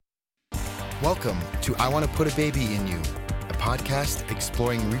Welcome to I Want to Put a Baby in You, a podcast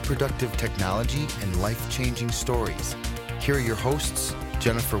exploring reproductive technology and life-changing stories. Here are your hosts,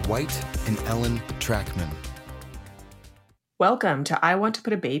 Jennifer White and Ellen Trackman. Welcome to I Want to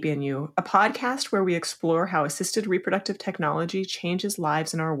Put a Baby in You, a podcast where we explore how assisted reproductive technology changes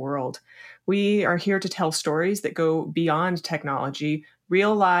lives in our world. We are here to tell stories that go beyond technology,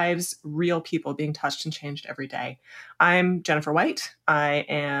 real lives, real people being touched and changed every day. I'm Jennifer White. I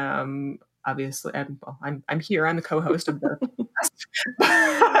am obviously, I'm here. I'm the co-host of the podcast.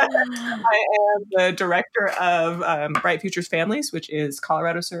 I am the director of Bright Futures Families, which is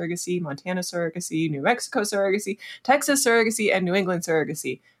Colorado surrogacy, Montana surrogacy, New Mexico surrogacy, Texas surrogacy, and New England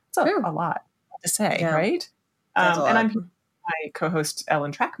surrogacy. It's a lot to say, right? And I'm here with my co-host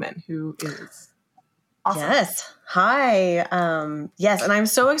Ellen Trackman, who is awesome. Yes. Hi. Yes. And I'm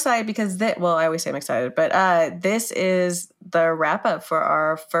so excited because I always say I'm excited, but this is the wrap up for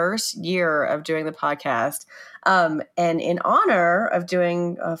our first year of doing the podcast. And in honor of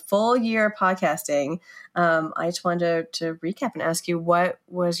doing a full year of podcasting, I just wanted to recap and ask you, what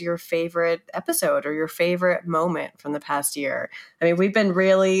was your favorite episode or your favorite moment from the past year? I mean, we've been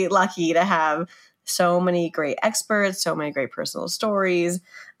really lucky to have so many great experts, so many great personal stories.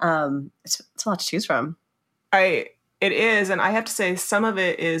 It's a lot to choose from. It is. And I have to say, some of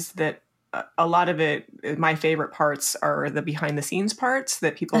it is that a lot of it, my favorite parts are the behind the scenes parts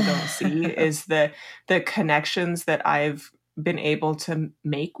that people don't see is the connections that I've been able to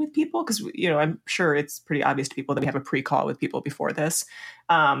make with people. Because, I'm sure it's pretty obvious to people that we have a pre-call with people before this.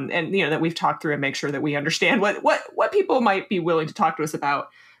 And, that we've talked through and make sure that we understand what people might be willing to talk to us about.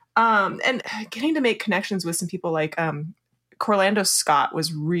 And getting to make connections with some people like Corlando Scott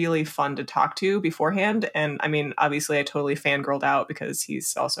was really fun to talk to beforehand. And I mean, obviously I totally fangirled out because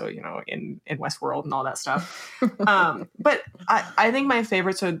he's also, in Westworld and all that stuff. But I think my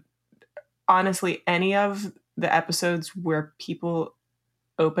favorites are honestly any of the episodes where people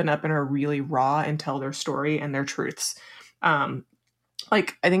open up and are really raw and tell their story and their truths. I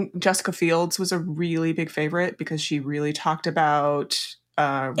think Jessica Fields was a really big favorite because she really talked about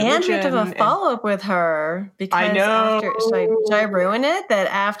and we have to have a follow-up with her because I know. Should I ruin it? That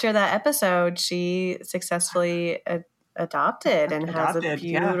after that episode, she successfully adopted and has a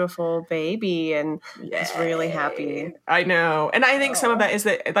beautiful baby and is really happy. I know. And I think some of that is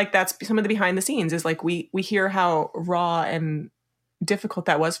that, that's some of the behind the scenes is we hear how raw and difficult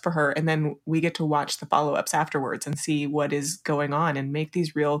that was for her. And then we get to watch the follow-ups afterwards and see what is going on and make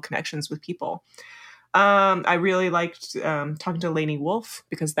these real connections with people. I really liked talking to Lainey Wolf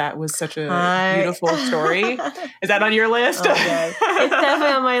because that was such a beautiful story. Is that on your list? Oh, yes. It's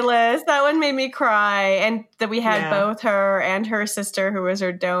definitely on my list. That one made me cry. And that we had both her and her sister who was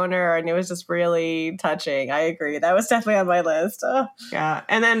her donor. And it was just really touching. I agree. That was definitely on my list. Oh. Yeah.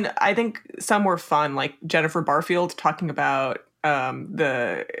 And then I think some were fun, like Jennifer Barfield talking about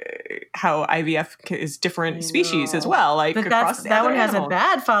how IVF is different species as well. But that one has a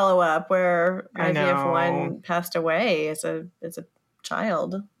bad follow-up where IVF one passed away as a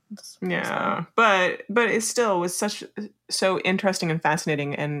child. But it still was so interesting and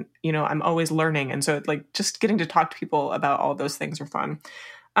fascinating, and I'm always learning, and so just getting to talk to people about all those things are fun.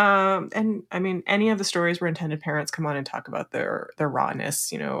 And I mean, any of the stories where intended parents come on and talk about their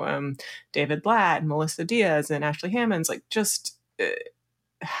rawness, David Blatt and Melissa Diaz and Ashley Hammonds,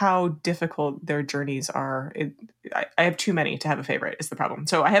 how difficult their journeys are. I have too many to have a favorite is the problem.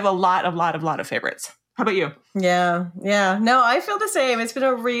 So I have a lot of favorites. How about you? Yeah. No, I feel the same. It's been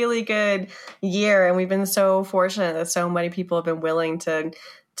a really good year, and we've been so fortunate that so many people have been willing to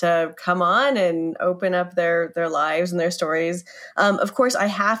come on and open up their lives and their stories. Of course, I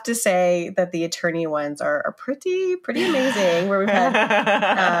have to say that the attorney ones are pretty amazing, where we've had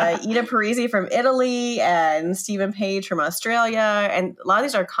Ida Parisi from Italy and Stephen Page from Australia. And a lot of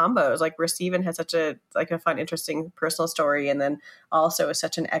these are combos, where Stephen has such a fun, interesting personal story, and then also is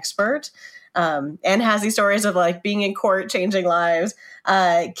such an expert. And has these stories of being in court, changing lives.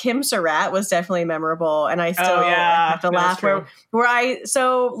 Kim Surratt was definitely memorable, and I still have to laugh where I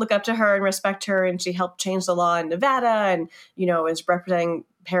so look up to her and respect her, and she helped change the law in Nevada, and is representing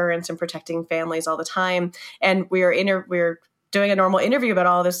parents and protecting families all the time. And we're doing a normal interview about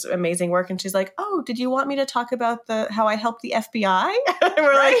all this amazing work, and she's like, "Oh, did you want me to talk about how I helped the FBI?" And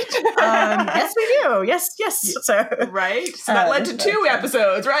we're like, "Yes, we do. Yes." So that led to 2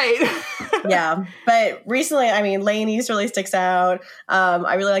 episodes, right? Yeah, but recently, I mean, Lainey's really sticks out.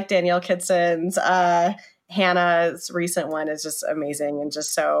 I really like Danielle Kitson's. Hannah's recent one is just amazing, and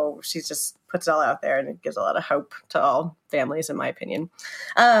she just puts it all out there, and it gives a lot of hope to all families, in my opinion.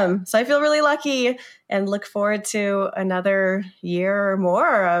 So I feel really lucky and look forward to another year or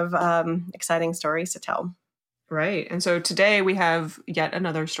more of exciting stories to tell. Right. And so today we have yet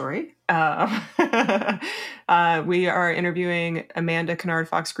another story. We are interviewing Amanda Kennard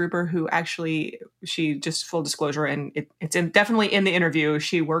Fox Gruber, who actually, she just full disclosure, and it's definitely in the interview,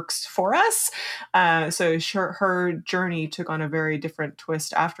 she works for us. So her journey took on a very different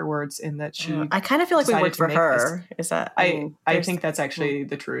twist afterwards in that she... I kind of feel like we work for her. Is that... I think that's actually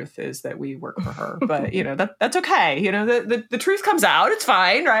the truth, is that we work for her. But, that's okay. The truth comes out. It's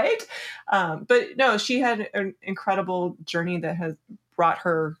fine, right? But no, she had an incredible journey that has brought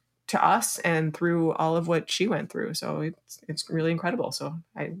her to us and through all of what she went through. So it's really incredible. So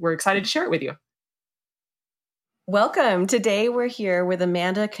we're excited to share it with you. Welcome. Today we're here with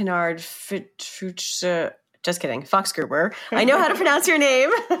Amanda Kennard just kidding, Fox Gruber. I know how to pronounce your name.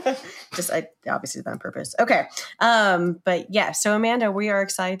 I obviously did that on purpose. Okay. But yeah, so Amanda, we are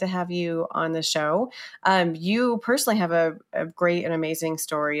excited to have you on the show. You personally have a great and amazing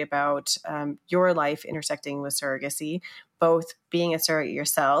story about your life intersecting with surrogacy, both being a surrogate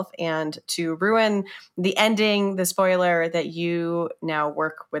yourself and to ruin the ending, the spoiler, that you now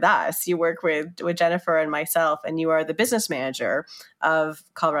work with us. You work with Jennifer and myself, and you are the business manager of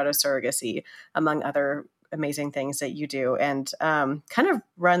Colorado Surrogacy, among other amazing things that you do, and kind of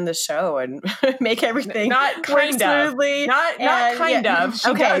run the show and make everything not kind smoothly. Not kind of.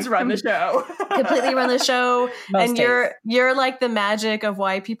 She does run the show. Completely run the show. Most and days. You're like the magic of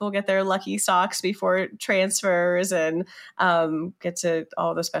why people get their lucky socks before transfers, and get to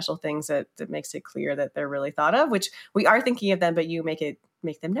all the special things that makes it clear that they're really thought of, which we are thinking of them, but you make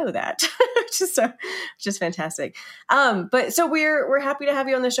them know that. Just fantastic. But so we're happy to have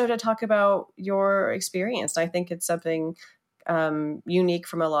you on the show to talk about your experience. I think it's something unique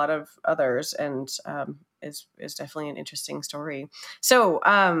from a lot of others, and is definitely an interesting story. So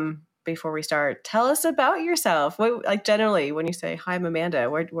before we start, tell us about yourself. Like generally, when you say, "Hi, I'm Amanda,"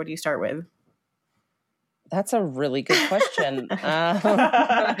 where do you start with? That's a really good question.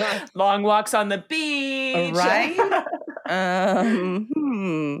 Long walks on the beach. Right?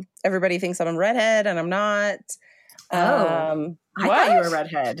 Everybody thinks I'm a redhead, and I'm not. I thought you were a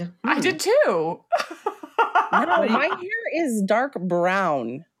redhead. I did too. No, my hair is dark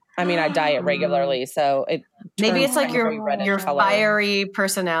brown. I mean, I dye it regularly, so it maybe it's like turns your color. fiery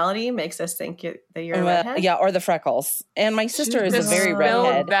personality makes us think that you're a redhead. Yeah, or the freckles. And my sister is a very spilled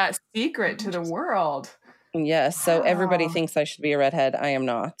redhead. That secret to the world. Yes, so everybody thinks I should be a redhead. I am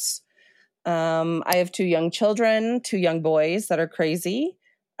not. I have 2 young children, 2 young boys that are crazy.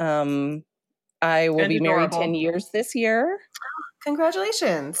 I will be married 10 years this year.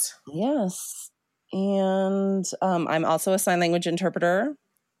 Congratulations. Yes. And I'm also a sign language interpreter,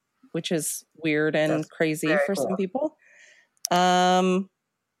 which is weird and crazy for some people. I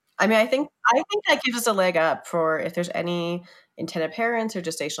mean, I think that gives us a leg up for if there's any intended parents or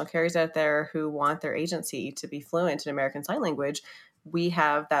gestational carriers out there who want their agency to be fluent in American Sign Language. We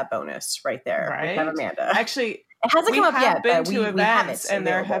have that bonus right there. Right. We have Amanda. Actually, it hasn't come up yet. Been but to events, and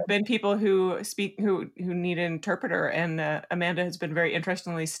there available. have been people who speak who need an interpreter, and Amanda has been very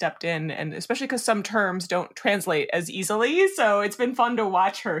interestingly stepped in, and especially because some terms don't translate as easily, so it's been fun to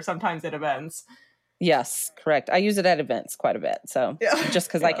watch her sometimes at events. Yes, correct. I use it at events quite a bit, so just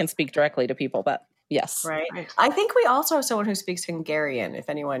because I can speak directly to people, but yes. Right. I think we also have someone who speaks Hungarian, if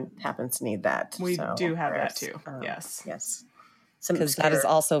anyone happens to need that. We do have that too. Yes. Yes. Because that is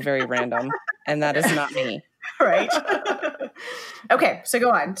also very random, and that is not me. Right. Okay, so go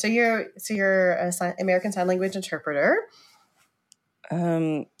on. So you're a American Sign Language interpreter.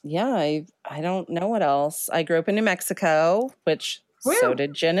 Yeah, I don't know what else. I grew up in New Mexico, which so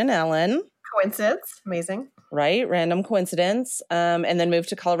did Jen and Ellen. Coincidence. Amazing. Right. Random coincidence. And then moved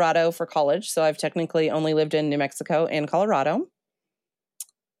to Colorado for college. So I've technically only lived in New Mexico and Colorado.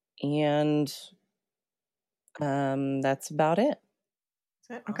 And that's about it.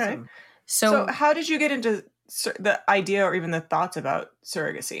 Okay. Awesome. So how did you get into the idea or even the thoughts about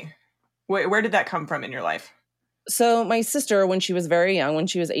surrogacy? Where did that come from in your life? So my sister, when she was very young, when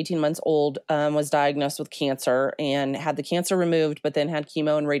she was 18 months old, was diagnosed with cancer and had the cancer removed, but then had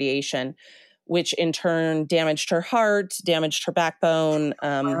chemo and radiation, which in turn damaged her heart, damaged her backbone.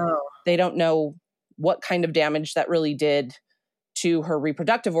 They don't know what kind of damage that really did to her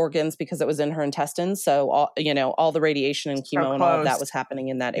reproductive organs because it was in her intestines. So, all the radiation and chemo and all of that was happening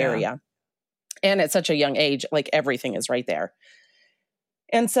in that area. And at such a young age, like everything is right there.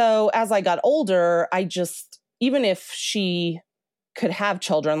 And so as I got older, even if she could have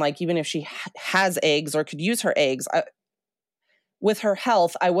children, like even if she has eggs or could use her eggs, with her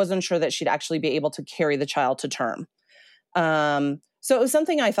health, I wasn't sure that she'd actually be able to carry the child to term. So it was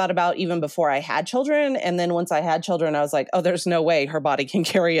something I thought about even before I had children. And then once I had children, I was like, oh, there's no way her body can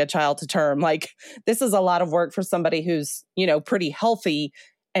carry a child to term. Like, this is a lot of work for somebody who's, pretty healthy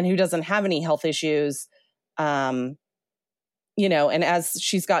and who doesn't have any health issues. And as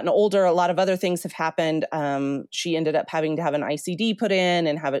she's gotten older, a lot of other things have happened. She ended up having to have an ICD put in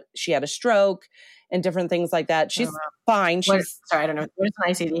and she had a stroke and different things like that. She's fine. Sorry, I don't know. What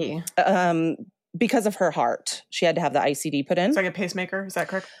is an ICD? Because of her heart, she had to have the ICD put in. It's like a pacemaker. Is that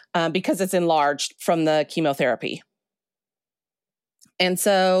correct? Because it's enlarged from the chemotherapy. And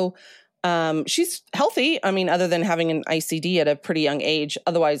so she's healthy. I mean, other than having an ICD at a pretty young age.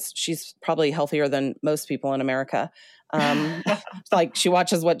 Otherwise, she's probably healthier than most people in America. Like, she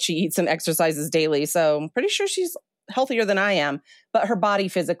watches what she eats and exercises daily. So I'm pretty sure she's healthier than I am. But her body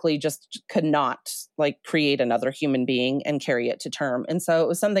physically just could not create another human being and carry it to term. And so it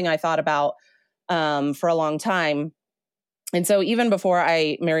was something I thought about for a long time. And so even before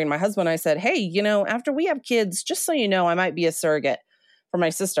I married my husband, I said, hey, after we have kids, just so you know, I might be a surrogate for my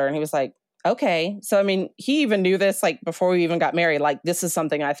sister. And he was like, okay. So, I mean, he even knew this, before we even got married, this is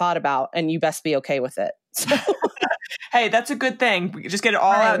something I thought about and you best be okay with it. So, hey, that's a good thing. We just get it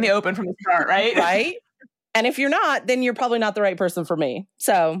all out in the open from the start, right? Right. And if you're not, then you're probably not the right person for me.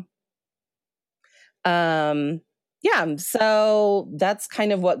 So, yeah, so that's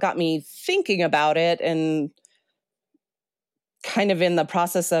kind of what got me thinking about it and kind of in the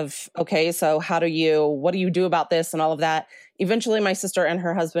process of, okay, so what do you do about this and all of that? Eventually, my sister and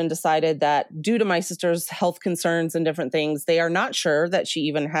her husband decided that due to my sister's health concerns and different things, they are not sure that she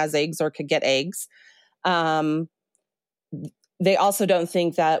even has eggs or could get eggs. They also don't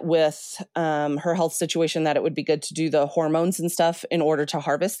think that with her health situation that it would be good to do the hormones and stuff in order to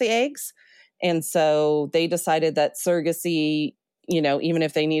harvest the eggs. And so they decided that surrogacy, even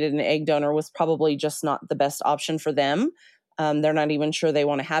if they needed an egg donor, was probably just not the best option for them. They're not even sure they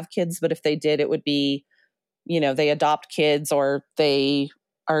want to have kids, but if they did, it would be, they adopt kids or they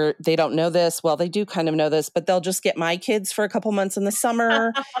don't know this. Well, they do kind of know this, but they'll just get my kids for a couple months in the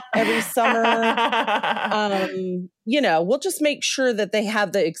summer, every summer. We'll just make sure that they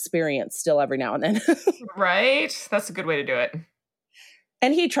have the experience still every now and then. Right. That's a good way to do it.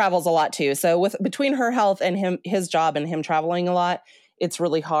 And he travels a lot too. So between her health and his job and him traveling a lot, it's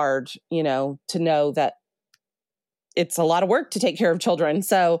really hard, to know that it's a lot of work to take care of children.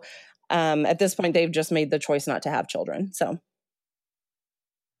 So at this point, they've just made the choice not to have children. So.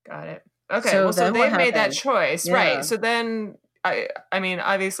 Got it. Okay. So they've made that choice. Yeah. Right. So then, I mean,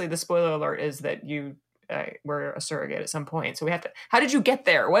 obviously the spoiler alert is that you were a surrogate at some point. So how did you get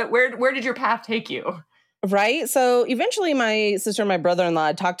there? Where did your path take you? Right. So eventually my sister and my brother-in-law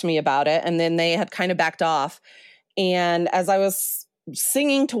had talked to me about it, and then they had kind of backed off. And as I was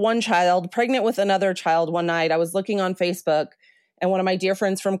singing to one child, pregnant with another child one night, I was looking on Facebook, and one of my dear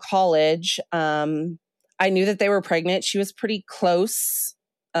friends from college, I knew that they were pregnant. She was pretty close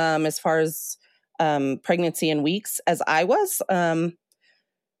as far as pregnancy in weeks as I was,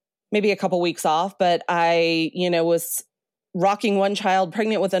 maybe a couple weeks off. But I, was rocking one child,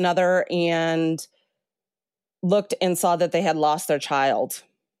 pregnant with another, and looked and saw that they had lost their child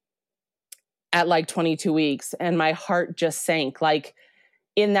at 22 weeks. And my heart just sank.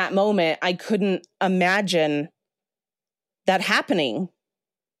 In that moment, I couldn't imagine that happening.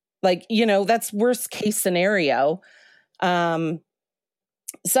 That's worst case scenario.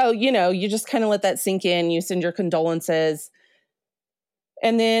 So, you just kind of let that sink in. You send your condolences.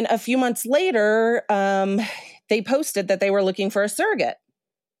 And then a few months later, they posted that they were looking for a surrogate.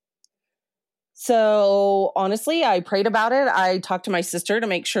 So honestly, I prayed about it. I talked to my sister to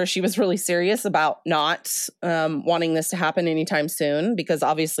make sure she was really serious about not wanting this to happen anytime soon, because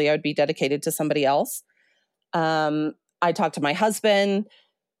obviously I would be dedicated to somebody else. I talked to my husband.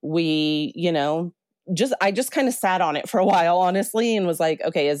 We, I just kind of sat on it for a while, honestly, and was like,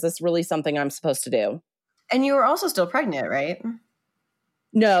 okay, is this really something I'm supposed to do? And you were also still pregnant, right?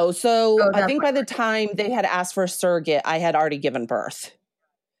 No. So I think by the time they had asked for a surrogate, I had already given birth.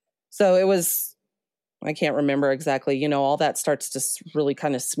 So it was, I can't remember exactly, all that starts to really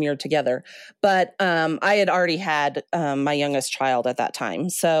kind of smear together. But I had already had my youngest child at that time.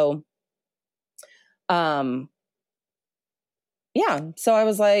 So, yeah. So I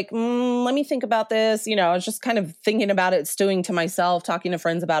was like, let me think about this. I was just kind of thinking about it, stewing to myself, talking to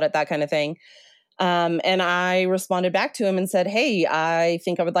friends about it, that kind of thing. And I responded back to him and said, hey, I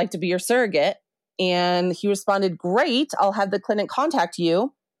think I would like to be your surrogate. And he responded, great, I'll have the clinic contact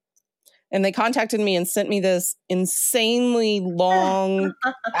you. And they contacted me and sent me this insanely long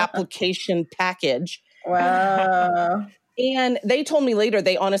application package. Wow. And they told me later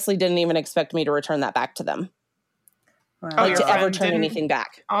they honestly didn't even expect me to return that back to them. Wow. Like to ever turn anything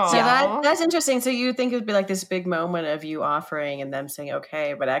back. So that's interesting. So you think it would be like this big moment of you offering and them saying,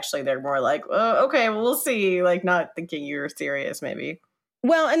 okay, but actually they're more like, oh, okay, well, we'll see. Like not thinking you're serious maybe.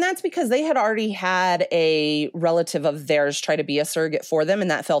 Well, and that's because they had already had a relative of theirs try to be a surrogate for them,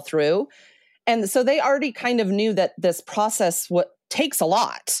 and that fell through. And so they already kind of knew that this process takes a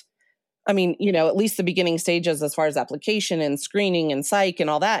lot. I mean, at least the beginning stages as far as application and screening and psych and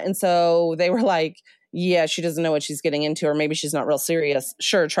all that. And so they were like, yeah, she doesn't know what she's getting into, or maybe she's not real serious.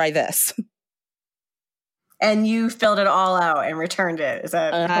 Sure, try this. And you filled it all out and returned it. Is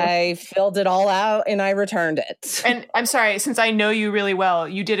that? I filled it all out and I returned it. And I'm sorry, since I know you really well,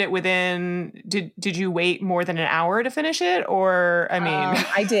 you did it within. Did you wait more than an hour to finish it, or I mean,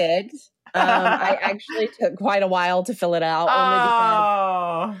 I did. I actually took quite a while to fill it out.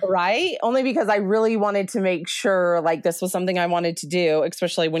 Only because I really wanted to make sure like this was something I wanted to do,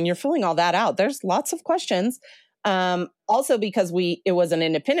 especially when you're filling all that out. There's lots of questions. Also because it was an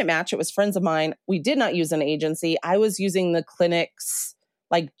independent match. It was friends of mine. We did not use an agency. I was using the clinic's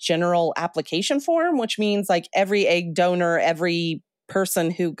like general application form, which means like every egg donor, every person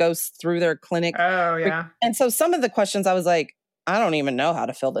who goes through their clinic. Oh yeah. And so some of the questions I was like, I don't even know how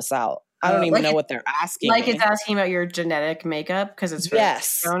to fill this out. I don't even know what they're asking. Like it's asking about your genetic makeup because it's for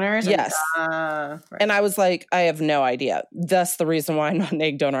donors. Yes. Right. And I was like, I have no idea. That's the reason why I'm not an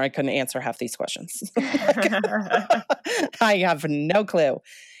egg donor. I couldn't answer half these questions. I have no clue.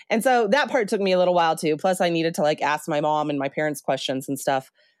 And so that part took me a little while too. Plus I needed to like ask my mom and my parents questions and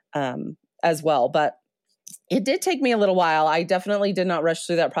stuff as well. But it did take me a little while. I definitely did not rush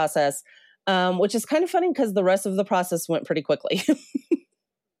through that process, which is kind of funny because the rest of the process went pretty quickly.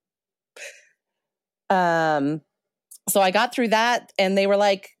 So I got through that and they were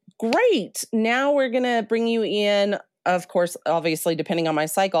like, great. Now we're going to bring you in, of course, obviously, depending on my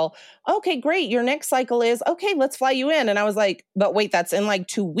cycle. Okay, great. Your next cycle is, okay, let's fly you in. And I was like, but wait, that's in like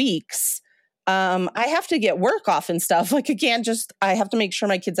 2 weeks. I have to get work off and stuff. Like I have to make sure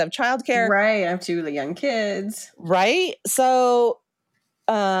my kids have childcare. Right. I have 2 young kids. Right. So,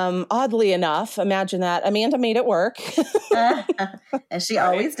 oddly enough, imagine that Amanda made it work. As she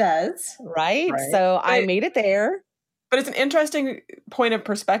always does. Right. So I made it there. But it's an interesting point of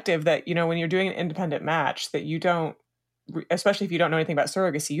perspective that, when you're doing an independent match that you don't, especially if you don't know anything about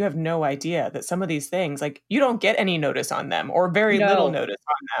surrogacy, you have no idea that some of these things, like you don't get any notice on them or very little notice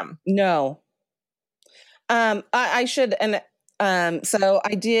on them. No. I should. And, so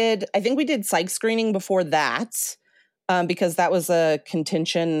I think we did psych screening before that. Because that was a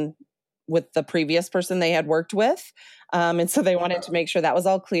contention with the previous person they had worked with. And so they wanted to make sure that was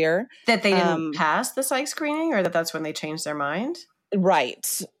all clear. That they didn't pass the psych screening or that's when they changed their mind?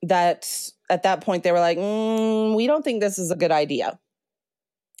 Right. That at that point they were like, we don't think this is a good idea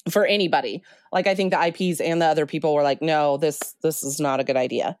for anybody. Like I think the IPs and the other people were like, no, this is not a good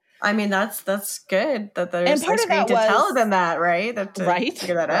idea. I mean, that's good that there's psych screening to tell them that, right? Right.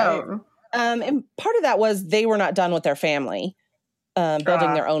 Figure that out. And part of that was they were not done with their family,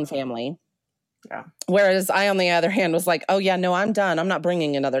 building their own family. Yeah. Whereas I, on the other hand, was like, oh yeah, no, I'm done. I'm not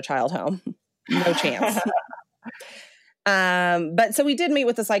bringing another child home. No chance. But so we did meet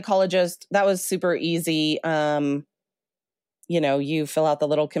with the psychologist. That was super easy. You fill out the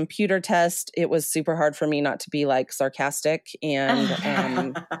little computer test. It was super hard for me not to be like sarcastic and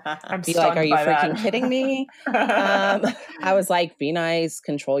be like, are you freaking kidding me? I was like, be nice,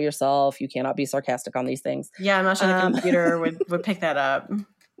 control yourself. You cannot be sarcastic on these things. Yeah, I'm not sure the computer would pick that up.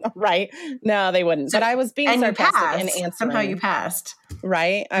 Right. No, they wouldn't. But I was being sarcastic and answering. Somehow you passed.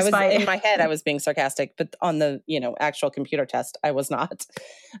 Right. I was in my head, I was being sarcastic, but on the, actual computer test, I was not.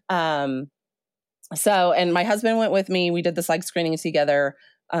 So, and my husband went with me. We did the psych screening together.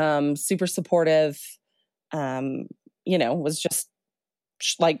 Super supportive. Was just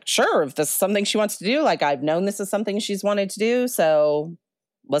like, sure, if this is something she wants to do, like I've known this is something she's wanted to do. So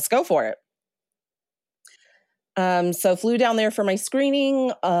let's go for it. So flew down there for my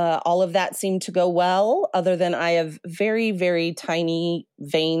screening. All of that seemed to go well, other than I have very, very tiny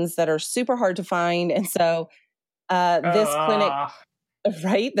veins that are super hard to find. And so,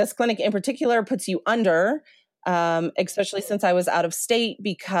 this clinic in particular puts you under, especially since I was out of state,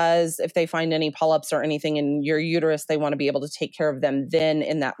 because if they find any polyps or anything in your uterus, they want to be able to take care of them then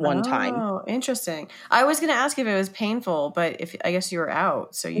in that one time. Oh, interesting. I was going to ask if it was painful, but I guess you were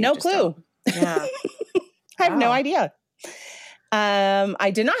out. So no clue. Yeah. I have no idea.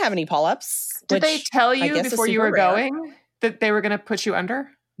 I did not have any polyps. Did they tell you before you were going that they were going to put you under?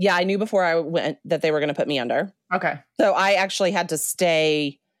 Yeah, I knew before I went that they were going to put me under. Okay. So I actually had to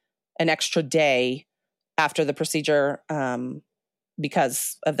stay an extra day after the procedure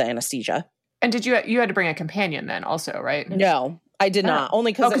because of the anesthesia. And you had to bring a companion then also, right? No, I did not.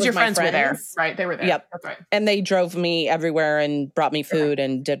 Only because your friends were there. Right, they were there. Yep. That's right. And they drove me everywhere and brought me food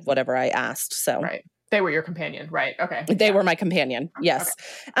and did whatever I asked. So right. They were your companion, right? Okay. They were my companion, yes.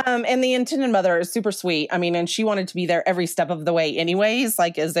 Okay. And the intended mother is super sweet. I mean, and she wanted to be there every step of the way anyways,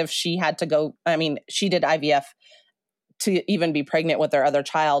 like as if she had to go. I mean, she did IVF to even be pregnant with their other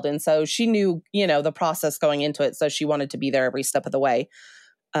child. And so she knew, the process going into it. So she wanted to be there every step of the way.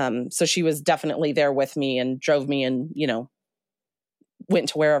 So she was definitely there with me and drove me and, went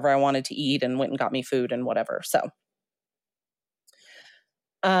to wherever I wanted to eat and went and got me food and whatever. So,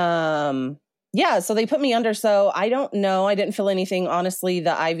 yeah, so they put me under. So I don't know. I didn't feel anything. Honestly,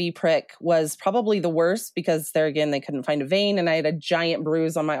 the IV prick was probably the worst because there again, they couldn't find a vein and I had a giant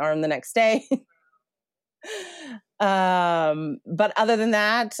bruise on my arm the next day. But other than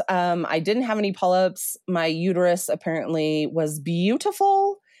that, I didn't have any polyps. My uterus apparently was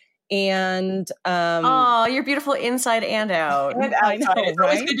beautiful. And you're beautiful inside and out. And outside. It's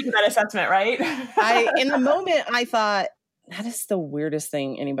always good to get that assessment, right? In the moment, I thought, that is the weirdest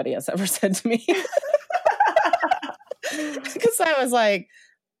thing anybody has ever said to me. Because I was like,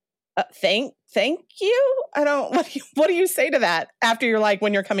 thank you. I don't, what do you say to that after you're like,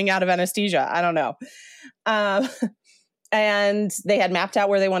 when you're coming out of anesthesia? I don't know. And they had mapped out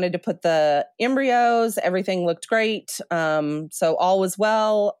where they wanted to put the embryos. Everything looked great. So all was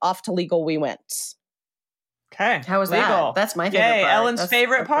well. Off to legal we went. Okay. How was legal? That's my favorite part. That's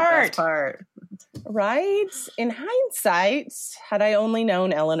favorite part. Right? In hindsight, had I only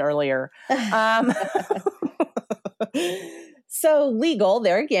known Ellen earlier. So legal,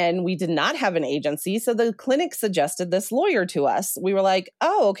 there again, we did not have an agency. So the clinic suggested this lawyer to us. We were like,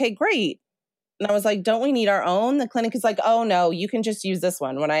 oh, okay, great. And I was like, don't we need our own? The clinic is like, oh, no, you can just use this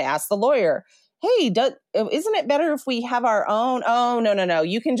one. When I asked the lawyer, hey, isn't it better if we have our own? Oh, no.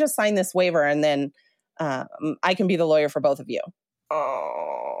 You can just sign this waiver and then I can be the lawyer for both of you.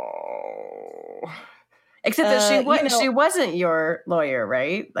 Oh. Except that she wasn't your lawyer,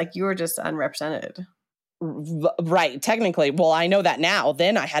 right? Like you were just unrepresented. Right. Technically. Well, I know that now.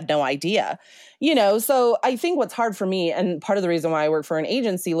 Then I had no idea, so I think what's hard for me and part of the reason why I work for an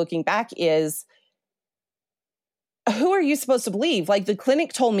agency looking back is who are you supposed to believe? Like the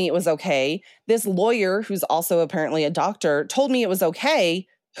clinic told me it was okay. This lawyer, who's also apparently a doctor, told me it was okay.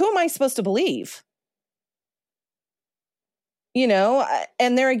 Who am I supposed to believe?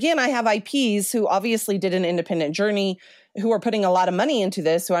 And there again, I have IPs who obviously did an independent journey, who are putting a lot of money into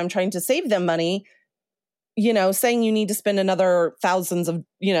this, who I'm trying to save them money, saying you need to spend another thousands of,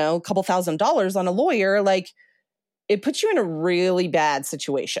 couple $1,000s on a lawyer. Like it puts you in a really bad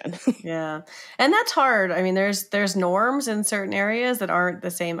situation. Yeah. And that's hard. I mean, there's norms in certain areas that aren't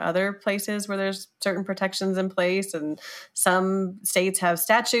the same other places where there's certain protections in place. And some states have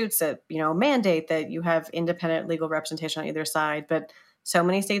statutes that, mandate that you have independent legal representation on either side. But so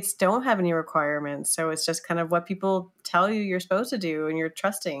many states don't have any requirements. So it's just kind of what people tell you you're supposed to do and you're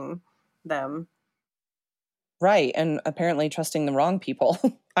trusting them. Right. And apparently trusting the wrong people.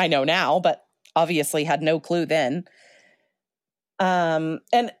 I know now, but obviously had no clue then. And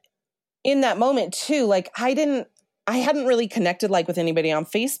in that moment too, like I hadn't really connected like with anybody on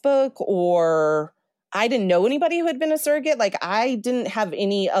Facebook, or I didn't know anybody who had been a surrogate. Like I didn't have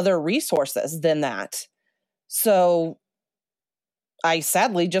any other resources than that. So I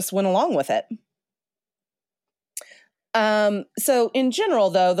sadly just went along with it. So in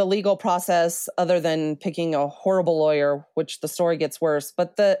general, though, the legal process, other than picking a horrible lawyer, which the story gets worse,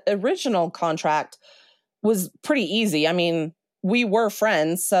 but the original contract was pretty easy. I mean, we were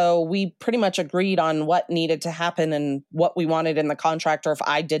friends, so we pretty much agreed on what needed to happen and what we wanted in the contract, or if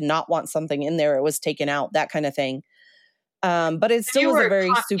I did not want something in there, it was taken out, that kind of thing. But it still was a very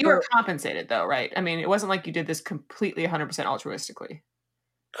super... You were compensated, though, right? I mean, it wasn't like you did this completely 100% altruistically.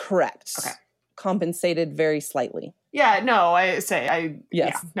 Correct. Okay. Compensated very slightly. Yeah, no, Yes.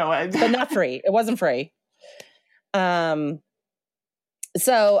 Yeah, no, but not free. It wasn't free. So,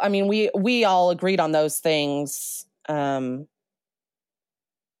 I mean, we all agreed on those things,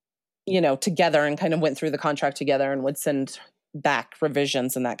 together and kind of went through the contract together and would send back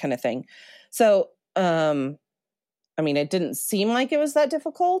revisions and that kind of thing. So, I mean, it didn't seem like it was that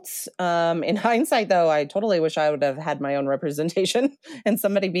difficult. In hindsight, though, I totally wish I would have had my own representation and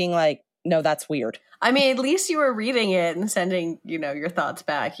somebody being like, no, that's weird. I mean, at least you were reading it and sending, your thoughts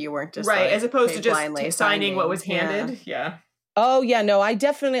back. You weren't just right, as opposed to just signing what was handed. Yeah. Oh, yeah. No, I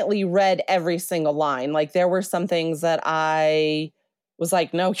definitely read every single line. Like there were some things that I was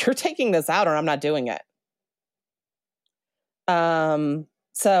like, no, you're taking this out or I'm not doing it.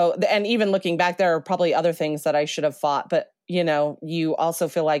 So, and even looking back, there are probably other things that I should have fought, but you also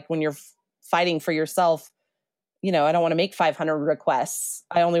feel like when you're fighting for yourself, I don't want to make 500 requests.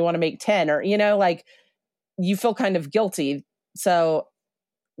 I only want to make 10 or, like you feel kind of guilty. So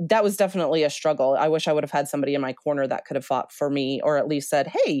that was definitely a struggle. I wish I would have had somebody in my corner that could have fought for me or at least said,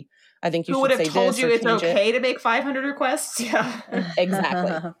 hey, I think you should say this. Who would have told you it's okay to make 500 requests? Yeah.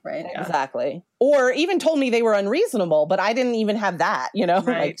 Exactly. Right. Exactly. Or even told me they were unreasonable, but I didn't even have that, Right.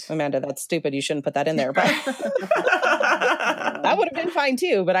 Like, Amanda, that's stupid. You shouldn't put that in there. But that would have been fine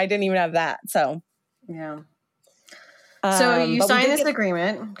too, but I didn't even have that. So, yeah. So you signed this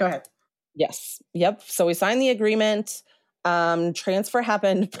agreement. Go ahead. Yes. Yep. So we signed the agreement. Transfer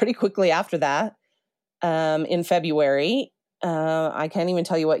happened pretty quickly after that, in February. I can't even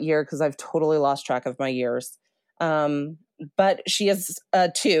tell you what year because I've totally lost track of my years. But she is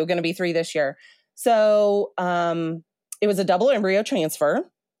 2, going to be 3 this year. So it was a double embryo transfer.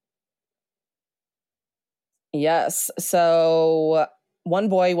 Yes. So 1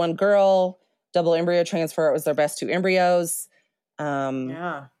 boy, 1 girl, double embryo transfer. It was their best 2 embryos.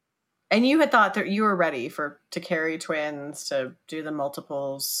 Yeah. And you had thought that you were ready to carry twins, to do the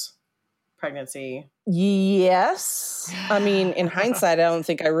multiples pregnancy. Yes. I mean, in hindsight, I don't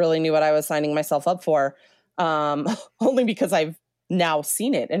think I really knew what I was signing myself up for. Only because I've now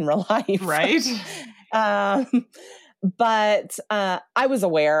seen it in real life. Right. But I was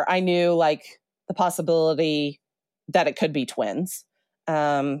aware. I knew like the possibility that it could be twins.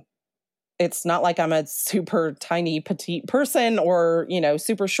 It's not like I'm a super tiny petite person or,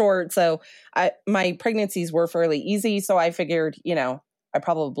 super short. So my pregnancies were fairly easy. So I figured, I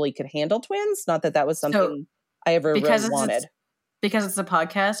probably could handle twins. Not that was something I ever really wanted. Because it's a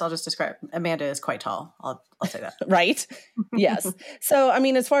podcast, I'll just describe Amanda is quite tall. I'll say that. Right. Yes. So, I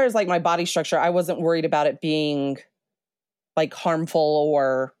mean, as far as like my body structure, I wasn't worried about it being like harmful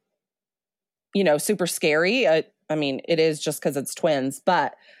or, super scary. I mean, it is just because it's twins,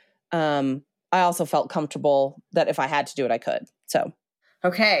 but I also felt comfortable that if I had to do it, I could. So.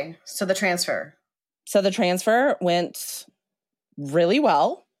 Okay. So the transfer went really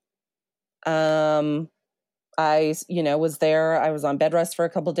well. I, was there. I was on bed rest for a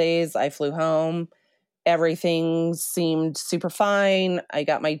couple of days. I flew home. Everything seemed super fine. I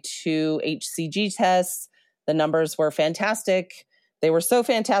got my 2 HCG tests. The numbers were fantastic. They were so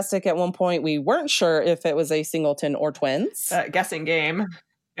fantastic at one point, we weren't sure if it was a singleton or twins. Guessing game.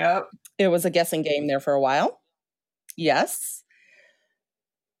 Yep. It was a guessing game there for a while. Yes.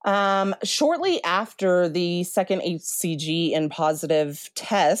 Shortly after the second HCG and positive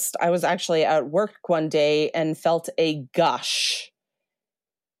test, I was actually at work one day and felt a gush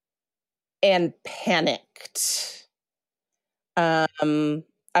and panicked. I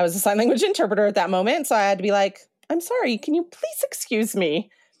was a sign language interpreter at that moment, so I had to be like, I'm sorry, can you please excuse me?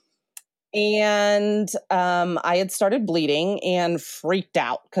 And I had started bleeding and freaked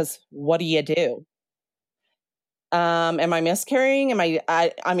out because what do you do? Am I miscarrying?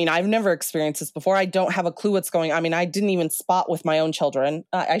 I mean, I've never experienced this before. I don't have a clue what's going on. I mean, I didn't even spot with my own children.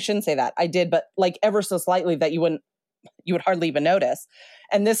 I shouldn't say that. I did, but like ever so slightly that you would hardly even notice.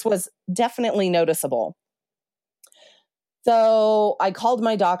 And this was definitely noticeable. So I called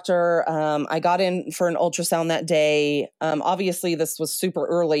my doctor. I got in for an ultrasound that day. Obviously this was super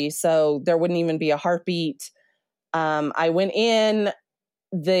early, so there wouldn't even be a heartbeat. I went in.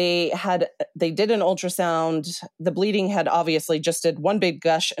 They did an ultrasound. The bleeding had obviously just did one big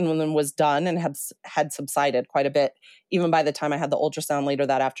gush and then was done and had subsided quite a bit, even by the time I had the ultrasound later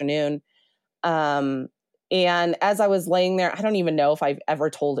that afternoon. And as I was laying there, I don't even know if I've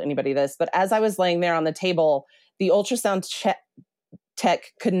ever told anybody this, but as I was laying there on the table, the ultrasound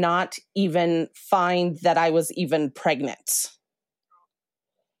tech could not even find that I was even pregnant.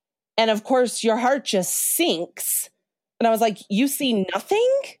 And of course, your heart just sinks. And I was like, you see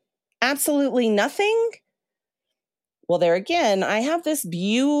nothing? Absolutely nothing? Well, there again, I have this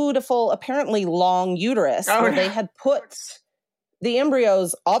beautiful, apparently long uterus where they had put the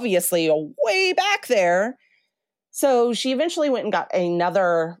embryos obviously way back there. So she eventually went and got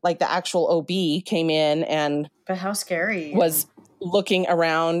another, like the actual OB came in and... But how scary. ...was looking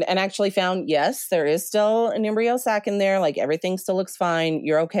around and actually found, yes, there is still an embryo sac in there. Like everything still looks fine.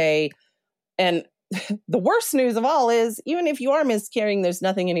 You're okay. And the worst news of all is even if you are miscarrying, there's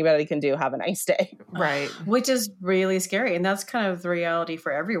nothing anybody can do. Have a nice day. Right. Which is really scary. And that's kind of the reality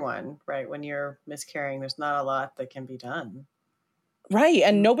for everyone, right? When you're miscarrying, there's not a lot that can be done. Right.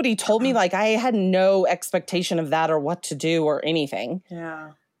 And nobody told me, like, I had no expectation of that or what to do or anything.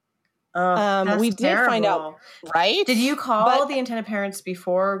 Yeah. That's we did find out, right? Did you call the intended parents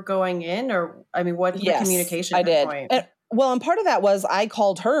before going in, or I mean, what's the communication at that point? And part of that was I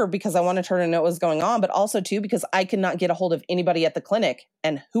called her because I wanted her to know what was going on, but also too because I could not get a hold of anybody at the clinic,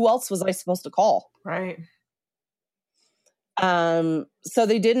 and who else was I supposed to call? Right. So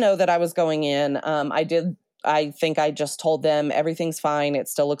they did know that I was going in. I think I just told them everything's fine. It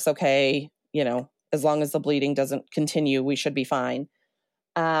still looks okay. You know, as long as the bleeding doesn't continue, we should be fine.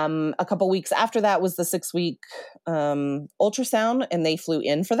 A couple weeks after that was the 6-week ultrasound, and they flew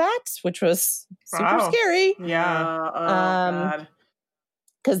in for that, which was super scary. Yeah. God.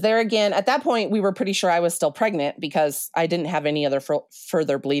 Because there again, at that point, we were pretty sure I was still pregnant because I didn't have any other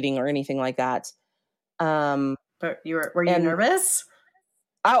further bleeding or anything like that. But were you nervous?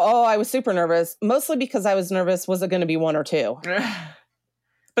 I was super nervous, mostly because I was nervous. Was it going to be 1 or 2?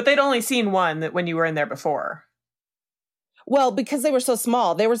 But they'd only seen one that when you were in there before. Well, because they were so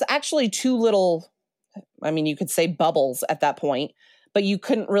small, there was actually 2 little, I mean, you could say bubbles at that point, but you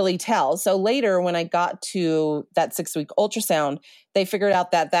couldn't really tell. So later when I got to that 6-week ultrasound, they figured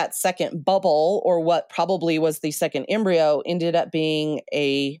out that that second bubble, or what probably was the second embryo, ended up being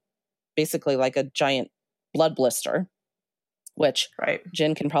basically like a giant blood blister, which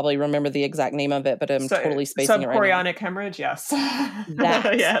Jen can probably remember the exact name of it, but I'm totally spacing it right now. Subchorionic hemorrhage, yes.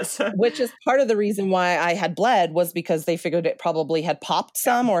 Yes. Which is part of the reason why I had bled, was because they figured it probably had popped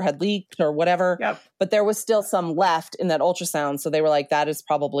some or had leaked or whatever. Yep. But there was still some left in that ultrasound. So they were like, that is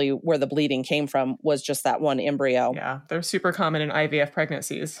probably where the bleeding came from, was just that one embryo. Yeah. They're super common in IVF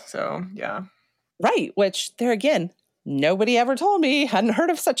pregnancies. So, yeah. Right. Which, there again, nobody ever told me. Hadn't heard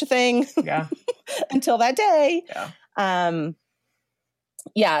of such a thing. Yeah. Until that day.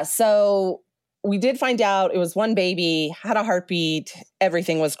 Yeah. So we did find out it was one baby, had a heartbeat,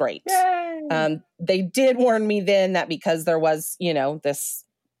 everything was great. Yay. They did warn me then that because there was, this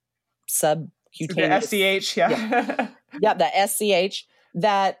subcutaneous... The SCH, yeah. Yeah, the SCH,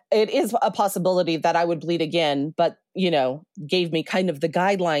 that it is a possibility that I would bleed again, but, gave me kind of the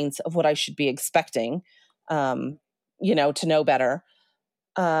guidelines of what I should be expecting, to know better.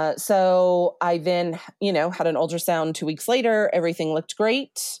 So I then, had an ultrasound 2 weeks later. Everything looked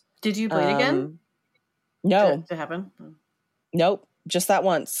great. Did you bleed again? No. Did it happen? Nope. Just that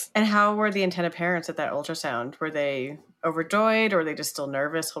once. And how were the intended parents at that ultrasound? Were they overjoyed, or were they just still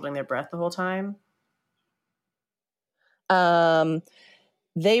nervous, holding their breath the whole time?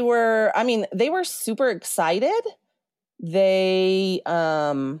 They were super excited. They,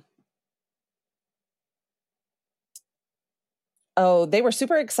 they were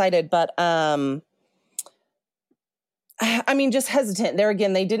super excited, but, just hesitant. There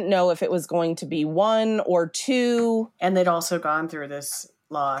again, they didn't know if it was going to be 1 or 2. And they'd also gone through this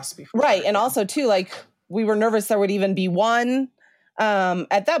loss before. Right. And also too, we were nervous there would even be 1.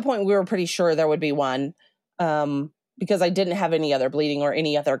 At that point, we were pretty sure there would be 1, because I didn't have any other bleeding or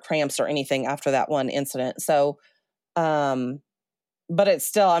any other cramps or anything after that one incident. So, but it's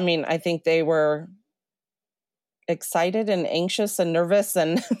still, I think they were excited and anxious and nervous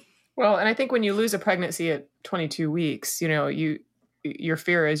and well, and I think when you lose a pregnancy at 22 weeks, your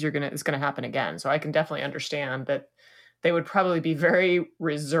fear is it's going to happen again. So I can definitely understand that they would probably be very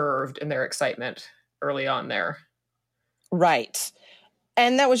reserved in their excitement early on there. Right.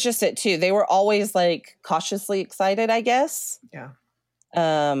 And that was just it too. They were always cautiously excited, I guess. Yeah.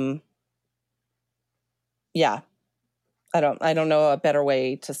 Yeah. I don't know a better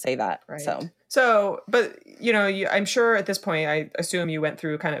way to say that. Right. So, but I'm sure at this point, I assume you went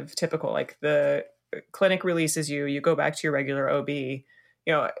through kind of typical, the clinic releases you go back to your regular OB.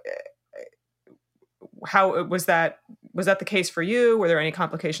 How was that the case for you? Were there any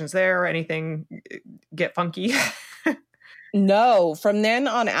complications there? Anything get funky? No, from then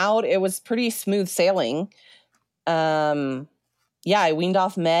on out, it was pretty smooth sailing. I weaned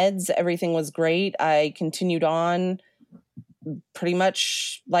off meds. Everything was great. I continued on pretty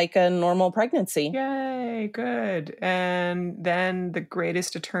much like a normal pregnancy. Yay, good. And then the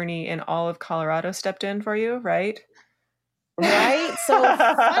greatest attorney in all of Colorado stepped in for you, right? Right? So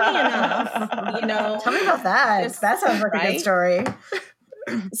funny enough, Tell me about that. That sounds like a good story.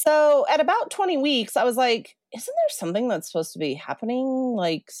 So at about 20 weeks, I was like, isn't there something that's supposed to be happening?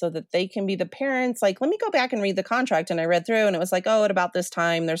 So that they can be the parents? Let me go back and read the contract. And I read through and it was at about this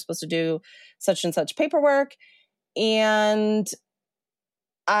time, they're supposed to do such and such paperwork. And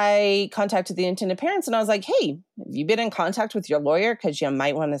I contacted the intended parents and I was like, hey, have you been in contact with your lawyer? Because you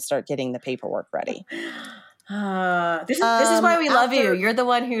might want to start getting the paperwork ready. This is why we love you. You're the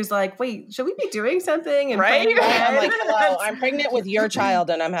one who's like, wait, should we be doing something? And right? I'm like, hello, I'm pregnant with your child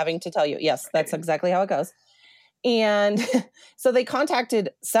and I'm having to tell you. Yes, that's exactly how it goes. And so they contacted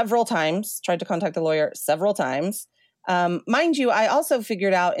several times, tried to contact the lawyer several times. Mind you, I also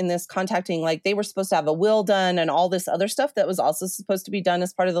figured out in this contacting, like they were supposed to have a will done and all this other stuff that was also supposed to be done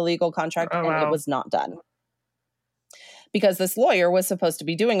as part of the legal contract. And it was not done. Because this lawyer was supposed to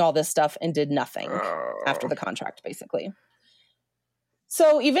be doing all this stuff and did nothing after the contract, basically.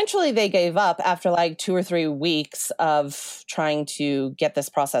 So eventually they gave up after like 2 or 3 weeks of trying to get this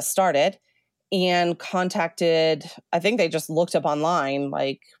process started and contacted, I think they just looked up online,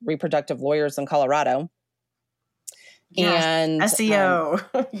 like reproductive lawyers in Colorado. Yes, And SEO,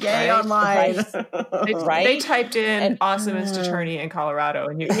 yay, right, online. Right. They typed in awesomest attorney in Colorado,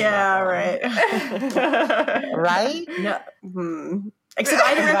 and you right. Right? No. Except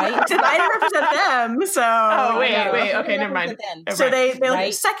I didn't represent them, so. Oh, wait. Okay, never mind. So they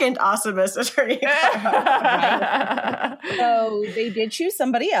like second awesomest attorney. Right. So they did choose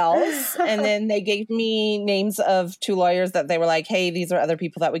somebody else, and then they gave me names of 2 lawyers that they were like, hey, these are other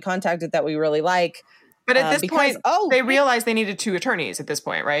people that we contacted that we really like. But at this point, they realized they needed 2 attorneys at this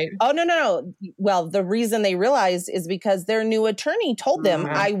point, right? Oh, no. Well, the reason they realized is because their new attorney told them,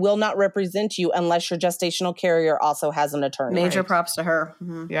 I will not represent you unless your gestational carrier also has an attorney. Major props to her.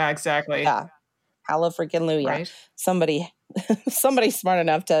 Mm-hmm. Yeah, exactly. Yeah. Hallelujah. Right. Somebody smart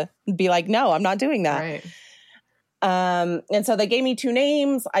enough to be like, no, I'm not doing that. Right. And so they gave me 2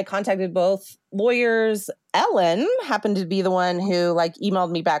 names. I contacted both lawyers. Ellen happened to be the one who like emailed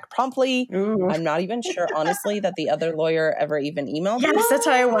me back promptly. Ooh. I'm not even sure, honestly, that the other lawyer ever even emailed me. Yes, that's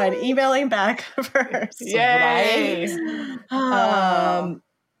how I won. Emailing back first. Yay! Right?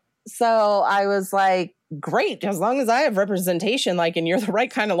 So I was like, great, as long as I have representation, like, and you're the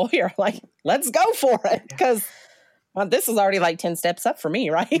right kind of lawyer, like, let's go for it. Because this is already like 10 steps up for me,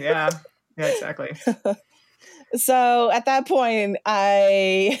 right? Yeah, exactly. So at that point,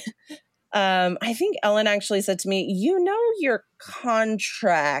 I think Ellen actually said to me, your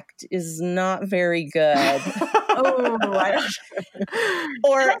contract is not very good. I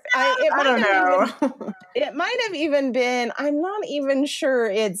don't know. It might have even been, I'm not even sure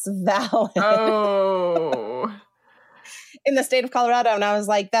it's valid. Oh. In the state of Colorado. And I was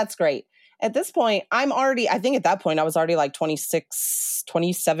like, that's great. At this point, I think at that point, I was already like 26,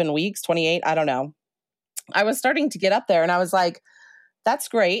 27 weeks, 28. I don't know. I was starting to get up there and I was like, that's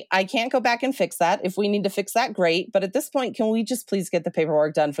great. I can't go back and fix that. If we need to fix that, great. But at this point, can we just please get the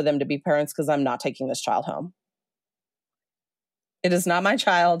paperwork done for them to be parents? Because I'm not taking this child home. It is not my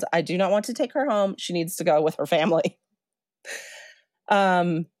child. I do not want to take her home. She needs to go with her family.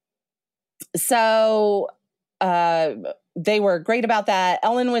 So they were great about that.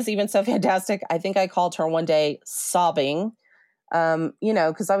 Ellen was even so fantastic. I think I called her one day sobbing,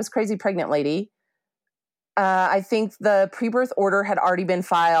 because I was crazy pregnant lady. I think the pre-birth order had already been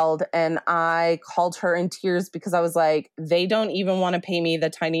filed, and I called her in tears because I was like, they don't even want to pay me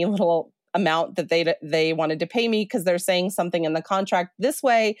the tiny little amount that they wanted to pay me because they're saying something in the contract this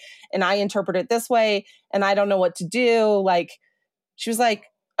way, and I interpret it this way, and I don't know what to do. Like, she was like,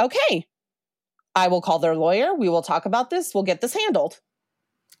 okay, I will call their lawyer. We will talk about this. We'll get this handled.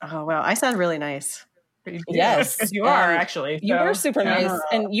 Oh, wow. I sound really nice. Yes, you are actually. You were super nice.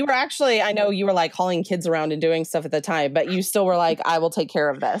 And you were actually, I know you were like hauling kids around and doing stuff at the time, but you still were like, I will take care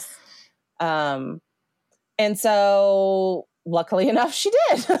of this. And so luckily enough, she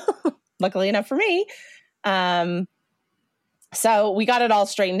did. Luckily enough for me. So we got it all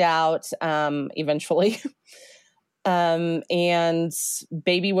straightened out eventually. And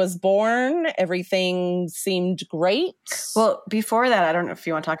baby was born. Everything seemed great. Well, before that, I don't know if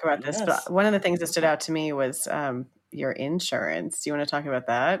you want to talk about this, but one of the things that stood out to me was your insurance. Do you want to talk about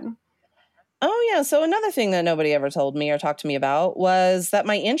that? Oh, yeah. So another thing that nobody ever told me or talked to me about was that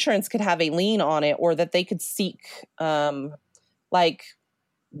my insurance could have a lien on it, or that they could seek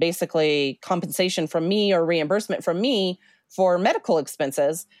basically compensation from me or reimbursement from me for medical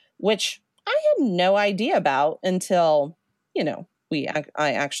expenses, which I had no idea about until, I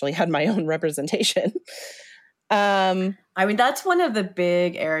actually had my own representation. I mean, that's one of the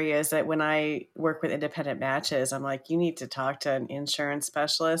big areas that when I work with independent matches, I'm like, you need to talk to an insurance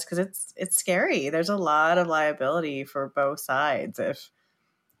specialist because it's scary. There's a lot of liability for both sides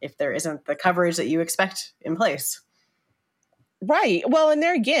if there isn't the coverage that you expect in place. Right. Well, and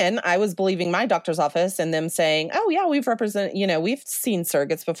there again, I was believing my doctor's office and them saying, oh yeah, we've seen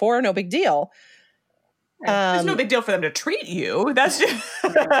surrogates before. No big deal. There's no big deal for them to treat you. That's just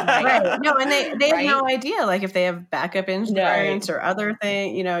right. No, and they have no idea. Like if they have backup insurance or other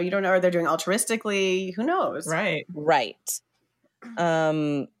thing, you don't know, or they're doing altruistically. Who knows? Right. Right.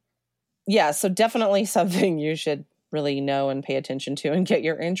 Yeah. So definitely something you should really know and pay attention to and get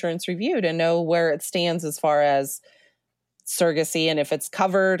your insurance reviewed and know where it stands as far as surrogacy and if it's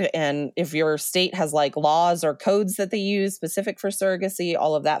covered and if your state has like laws or codes that they use specific for surrogacy,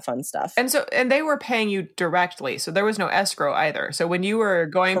 all of that fun stuff. And they were paying you directly. So there was no escrow either. So when you were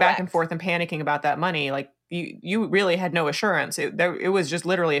going back and forth and panicking about that money, like you really had no assurance. It was just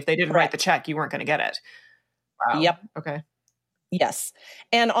literally, if they didn't write the check, you weren't going to get it. Wow. Yep. Okay. Yes.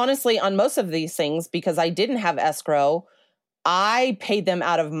 And honestly, on most of these things, because I didn't have escrow, I paid them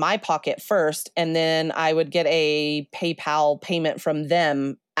out of my pocket first, and then I would get a PayPal payment from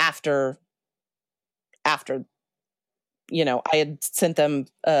them after, you know, I had sent them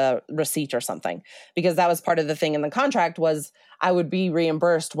a receipt or something, because that was part of the thing in the contract was I would be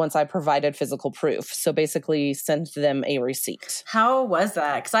reimbursed once I provided physical proof. So basically send them a receipt. How was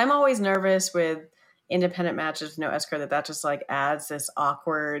that? Because I'm always nervous with independent matches, no escrow, that just like adds this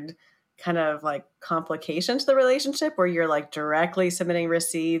awkward kind of like complication to the relationship where you're like directly submitting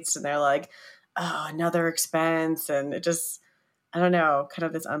receipts and they're like, oh, another expense. And it just, I don't know, kind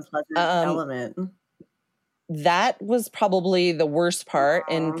of this unpleasant element. That was probably the worst part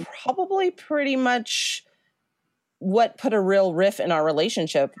and probably pretty much what put a real rift in our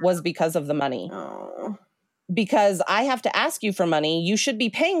relationship was because of the money. Oh. Because I have to ask you for money. You should be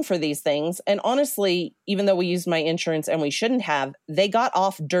paying for these things. And honestly, even though we used my insurance and we shouldn't have, they got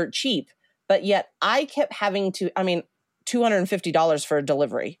off dirt cheap. But yet I kept having to, $250 for a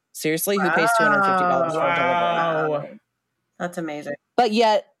delivery. Seriously, who pays $250 for a delivery? That's amazing. But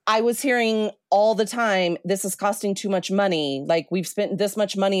yet I was hearing all the time, this is costing too much money. Like, we've spent this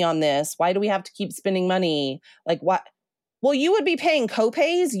much money on this. Why do we have to keep spending money? Like, what? Well, you would be paying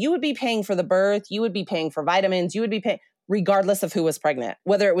copays. You would be paying for the birth. You would be paying for vitamins. You would be paying regardless of who was pregnant,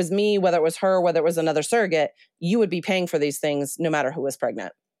 whether it was me, whether it was her, whether it was another surrogate, you would be paying for these things no matter who was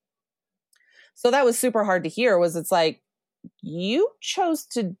pregnant. So that was super hard to hear. It's like, you chose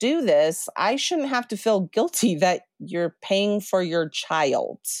to do this. I shouldn't have to feel guilty that you're paying for your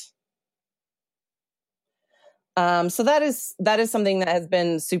child. So that is something that has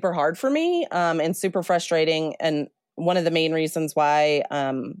been super hard for me, and super frustrating. And one of the main reasons why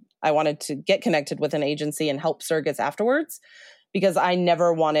I wanted to get connected with an agency and help surrogates afterwards, because I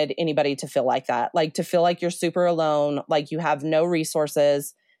never wanted anybody to feel like that, like to feel like you're super alone, like you have no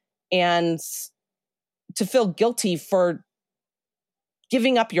resources, and to feel guilty for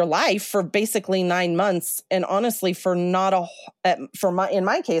giving up your life for basically 9 months. And honestly, in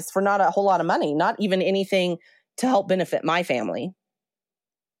my case, for not a whole lot of money, not even anything to help benefit my family.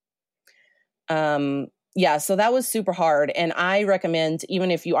 Yeah, so that was super hard. And I recommend,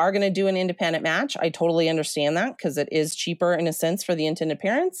 even if you are going to do an independent match, I totally understand that because it is cheaper in a sense for the intended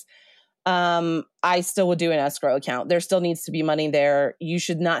parents. I still would do an escrow account. There still needs to be money there. You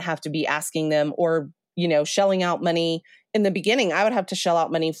should not have to be asking them or, shelling out money. In the beginning, I would have to shell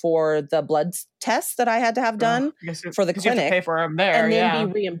out money for the blood tests that I had to have done for the clinic. You have to pay for them there, and then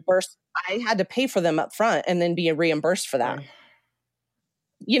be reimbursed. I had to pay for them up front and then be reimbursed for that.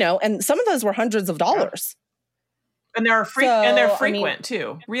 And some of those were hundreds of dollars. And they're frequent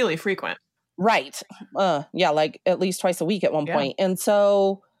too, really frequent. Right. Like at least twice a week at one point. And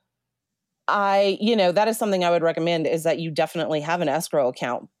so that is something I would recommend, is that you definitely have an escrow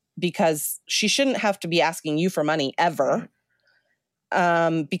account, because she shouldn't have to be asking you for money ever.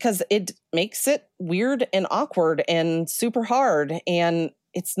 Because it makes it weird and awkward and super hard. And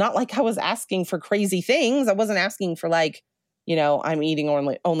it's not like I was asking for crazy things. I wasn't asking for I'm eating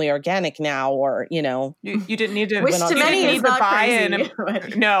only organic now, or you didn't need to. Which to many is not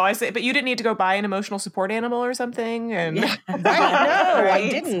crazy. No, I say, but you didn't need to go buy an emotional support animal or something. And right? No, I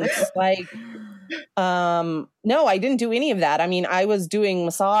didn't. No, I didn't do any of that. I mean, I was doing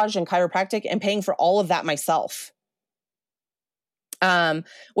massage and chiropractic and paying for all of that myself.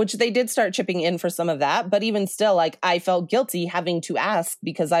 Which they did start chipping in for some of that, but even still, I felt guilty having to ask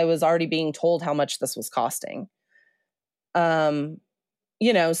because I was already being told how much this was costing. So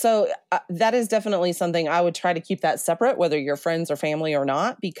that is definitely something I would try to keep that separate, whether you're friends or family or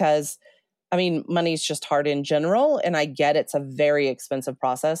not, because money's just hard in general. And I get it's a very expensive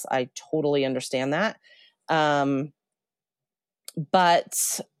process. I totally understand that.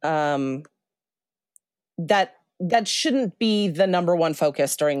 But that shouldn't be the number one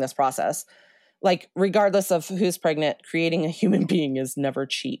focus during this process. Regardless of who's pregnant, creating a human being is never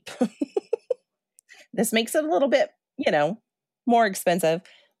cheap. This makes it a little bit, more expensive,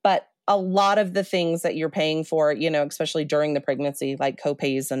 but a lot of the things that you're paying for, especially during the pregnancy, like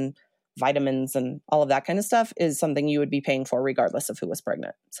copays and vitamins and all of that kind of stuff, is something you would be paying for regardless of who was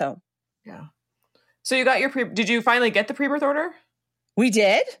pregnant. So, yeah. So you got did you finally get the pre-birth order? We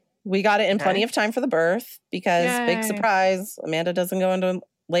did. We got it in plenty Okay. of time for the birth because, big Yay. surprise, Amanda doesn't go into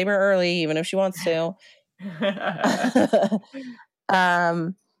labor early, even if she wants to.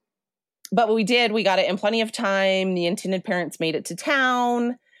 But we did. We got it in plenty of time. The intended parents made it to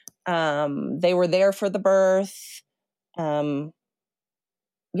town. They were there for the birth.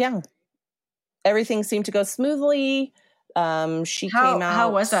 Yeah. Everything seemed to go smoothly. She came out.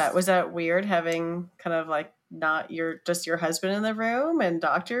 How was that? Was that weird having kind of like not just your husband in the room and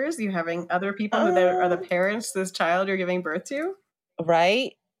doctors? You having other people who are the parents to this child you're giving birth to?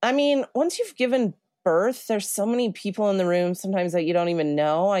 Right. I mean, once you've given birth, there's so many people in the room sometimes that you don't even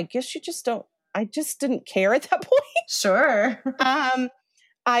know. I guess you just don't. I just didn't care at that point. Sure.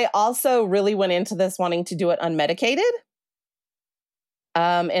 I also really went into this wanting to do it unmedicated.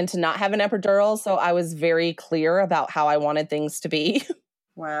 And to not have an epidural. So I was very clear about how I wanted things to be.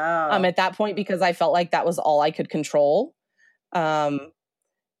 Wow. At that point, because I felt like that was all I could control. And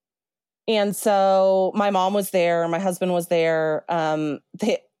so my mom was there, my husband was there.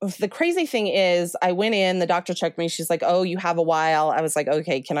 The crazy thing is I went in, the doctor checked me. She's like, "Oh, you have a while." I was like,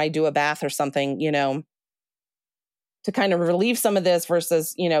 "Okay, can I do a bath or something, to kind of relieve some of this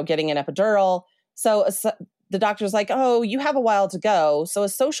versus, getting an epidural." So the doctor's like, "Oh, you have a while to go." So a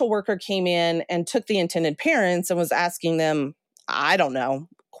social worker came in and took the intended parents and was asking them, I don't know,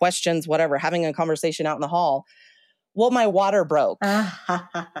 questions, whatever, having a conversation out in the hall. Well, my water broke. And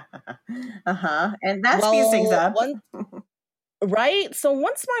that speeds things up. Right? So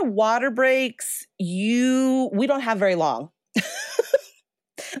once my water breaks, we don't have very long.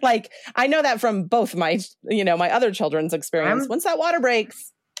 Like, I know that from both my other children's experience. Once that water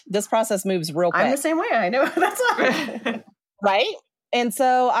breaks, this process moves real quick. I'm the same way. I know. That's right. Right? And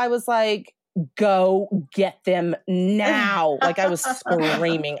so I was like, go get them now. Like, I was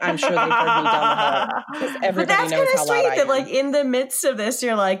screaming. I'm sure they heard me down the hall. But that's kind of sweet that, like, in the midst of this,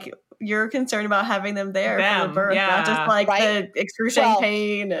 you're concerned about having them there for the birth, not just like the excruciating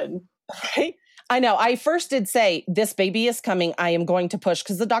pain and. Right? I know. I first did say, "This baby is coming. I am going to push."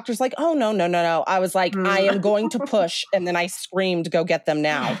 Because the doctor's like, "Oh, no. I was like, "I am going to push." And then I screamed, "Go get them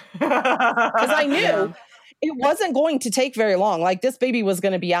now." Because I knew it wasn't going to take very long. Like, this baby was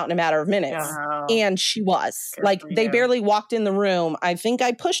going to be out in a matter of minutes. Yeah. And she was. They barely walked in the room. I think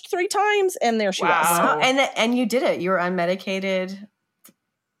I pushed 3 times and there she was. And you did it. You were unmedicated.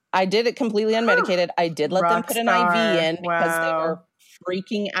 I did it completely unmedicated. I did let them put an IV in because they were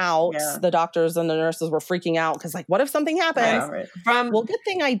freaking out. Yeah. The doctors and the nurses were freaking out because, like, what if something happens? Yeah, right. Good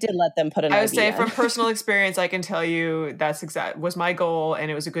thing I did let them put an IV in. I would say from personal experience, I can tell you that's was my goal,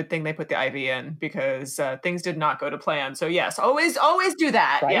 and it was a good thing they put the IV in because things did not go to plan. So yes, always do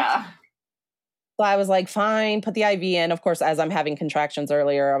that. Right? Yeah. So I was like, fine, put the IV in. Of course, as I'm having contractions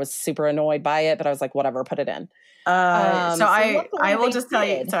earlier, I was super annoyed by it, but I was like, whatever, put it in. So I will just tell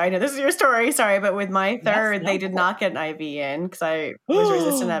you, sorry, I know this is your story, sorry, but with my third, they did not get an IV in because I was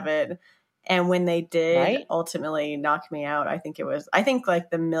resistant of it. And when they did ultimately knock me out, I think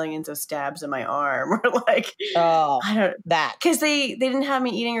like the millions of stabs in my arm were like, because they didn't have me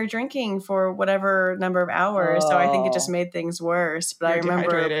eating or drinking for whatever number of hours. So I think it just made things worse. But I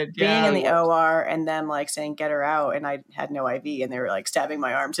remember being in the OR and them like saying, "Get her out." And I had no IV and they were like stabbing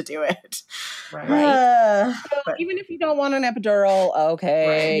my arm to do it. Right. So even if you don't want an epidural,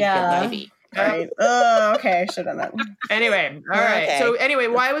 okay, get an IV. Right. Okay. Should have done that. Anyway, all right. Okay. So anyway,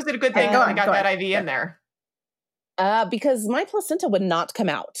 why was it a good thing that I got that IV in there? Because my placenta would not come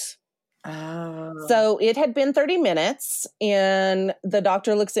out. Oh. So it had been 30 minutes and the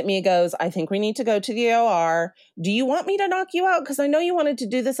doctor looks at me and goes, "I think we need to go to the OR. Do you want me to knock you out? Because I know you wanted to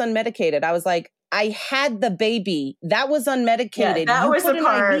do this unmedicated." I was like, I had the baby. That was unmedicated. Yeah, that was the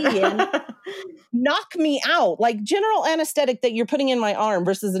part. IV in, knock me out. Like, general anesthetic that you're putting in my arm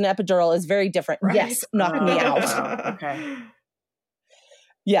versus an epidural is very different. Right? Yes, knock me out. Okay.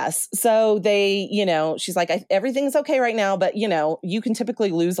 Yes. So they, she's like, everything's okay right now, but, you can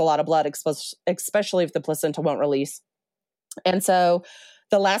typically lose a lot of blood, especially if the placenta won't release. And so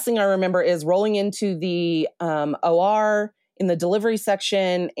the last thing I remember is rolling into the OR in the delivery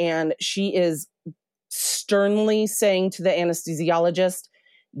section, and she is sternly saying to the anesthesiologist,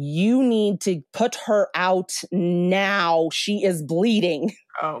 "You need to put her out now. She is bleeding."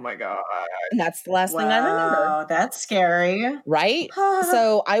 Oh my God. And that's the last thing I remember. That's scary. Right?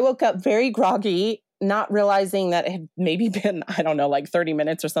 So I woke up very groggy, not realizing that it had maybe been, I don't know, like 30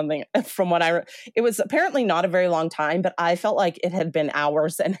 minutes or something from what it was apparently not a very long time, but I felt like it had been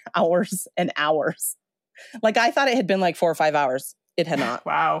hours and hours and hours. Like, I thought it had been like 4 or 5 hours. It had not.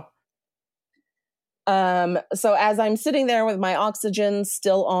 Wow. So as I'm sitting there with my oxygen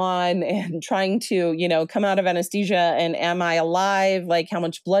still on and trying to, come out of anesthesia, and am I alive? Like, how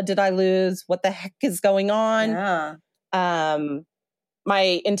much blood did I lose? What the heck is going on? Yeah.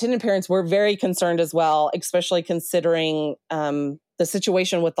 My intended parents were very concerned as well, especially considering the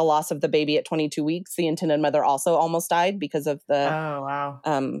situation with the loss of the baby at 22 weeks. The intended mother also almost died because of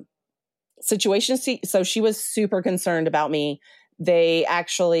the situation. So she was super concerned about me. They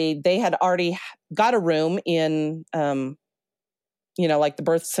had already got a room in, like the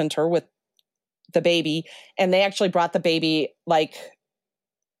birth center with the baby. And they actually brought the baby like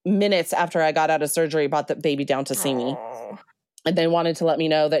minutes after I got out of surgery, brought the baby down to see me. And they wanted to let me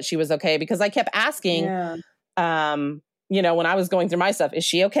know that she was okay, because I kept asking, when I was going through my stuff, is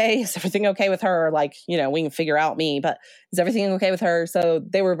she okay? Is everything okay with her? Like, we can figure out me, but is everything okay with her? So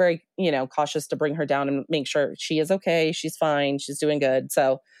they were very, cautious to bring her down and make sure she is okay. She's fine. She's doing good.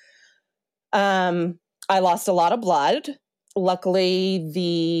 So, I lost a lot of blood. Luckily,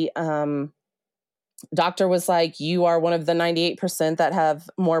 the, doctor was like, you are one of the 98% that have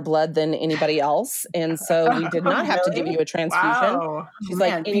more blood than anybody else. And so we did not have to give you a transfusion. Wow. She's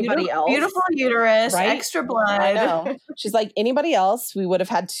like, anybody else? Beautiful uterus, right? extra blood. I know. She's like, anybody else we would have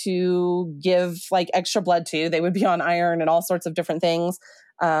had to give like extra blood to. They would be on iron and all sorts of different things.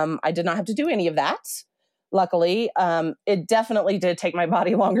 I did not have to do any of that. Luckily, it definitely did take my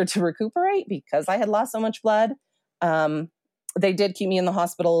body longer to recuperate because I had lost so much blood. They did keep me in the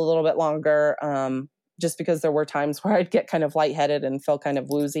hospital a little bit longer, just because there were times where I'd get kind of lightheaded and feel kind of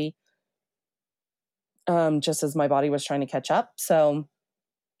woozy, just as my body was trying to catch up. So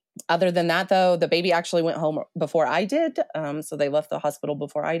other than that, though, the baby actually went home before I did. So they left the hospital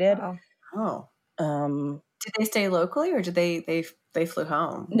before I did. Wow. Oh. Did they stay locally, or did they flew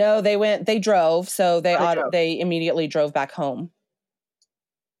home? No, they drove. So they immediately drove back home.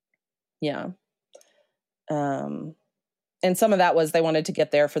 Yeah. And some of that was they wanted to get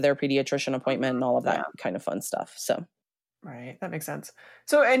there for their pediatrician appointment and all of that kind of fun stuff. So, right. That makes sense.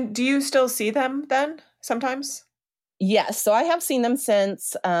 So, and do you still see them then sometimes? Yes. So I have seen them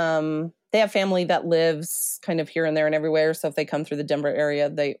since. They have family that lives kind of here and there and everywhere. So if they come through the Denver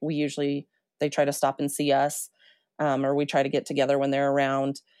area, they try to stop and see us, or we try to get together when they're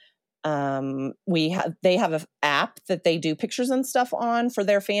around. They have an app that they do pictures and stuff on for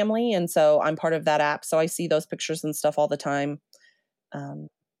their family. And so I'm part of that app. So I see those pictures and stuff all the time,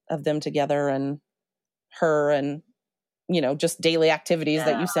 of them together and her and, just daily activities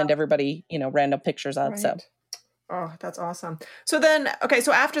that you send everybody, random pictures of. Right. So. Oh, that's awesome. So then, okay.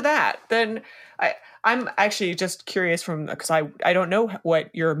 So after that, then I'm actually just curious because I don't know what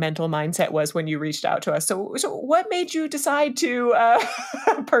your mental mindset was when you reached out to us. So what made you decide to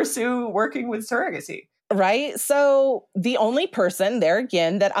pursue working with surrogacy? Right. So the only person there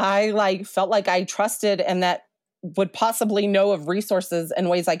again that I felt like I trusted and that would possibly know of resources and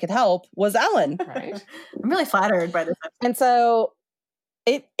ways I could help was Ellen. Right. I'm really flattered by this. And so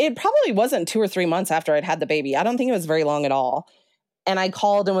it probably wasn't 2 or 3 months after I'd had the baby. I don't think it was very long at all. And I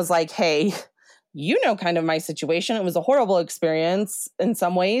called and was like, hey, kind of my situation. It was a horrible experience in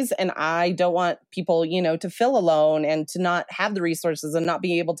some ways. And I don't want people, to feel alone and to not have the resources and not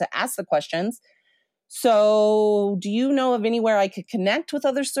be able to ask the questions. So do you know of anywhere I could connect with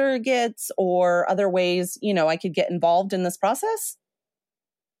other surrogates or other ways, I could get involved in this process?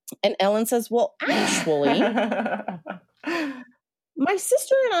 And Ellen says, well, actually, my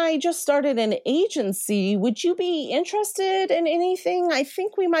sister and I just started an agency. Would you be interested in anything? I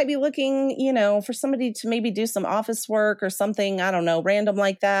think we might be looking, for somebody to maybe do some office work or something. I don't know, random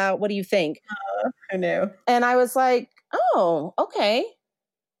like that. What do you think? I know. And I was like, oh, okay.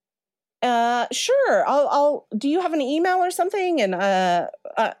 Sure. I'll, do you have an email or something? And, that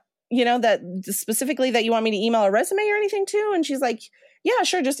specifically that you want me to email a resume or anything to? And she's like, yeah,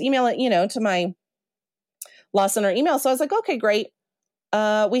 sure. Just email it, to my Lawson or email. So I was like, okay, great.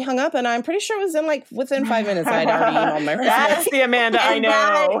 We hung up and I'm pretty sure it was within 5 minutes I'd already emailed my resume. That's the Amanda I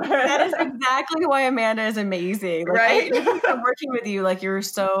know. That is exactly why Amanda is amazing. Right? I'm working with you, you're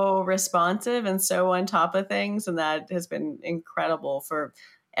so responsive and so on top of things. And that has been incredible for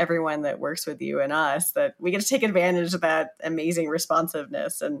everyone that works with you and us, that we get to take advantage of that amazing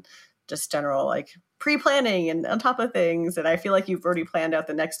responsiveness and just general pre-planning and on top of things. And I feel like you've already planned out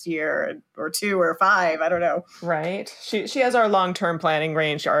the next year or 2 or 5. I don't know. Right. She has our long-term planning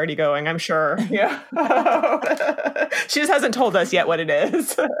range already going, I'm sure. Yeah. She just hasn't told us yet what it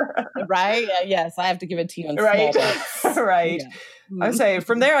is. Right. Yes. I have to give it to you in right. small bits. Right. Yeah. I would say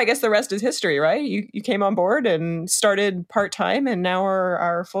from there, I guess the rest is history, right? You came on board and started part-time and now are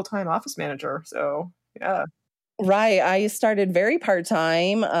our full-time office manager. So yeah. Right. I started very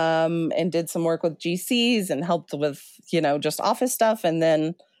part-time and did some work with GCs and helped with, just office stuff. And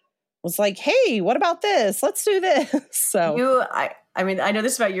then was like, hey, what about this? Let's do this. So I mean, I know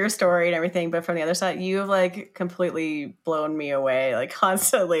this about your story and everything, but from the other side, you've like completely blown me away, like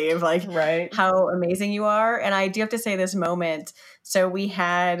constantly of like how amazing you are. And I do have to say this moment. So we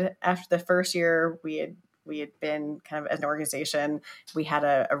had, after the first year, we had been kind of as an organization, we had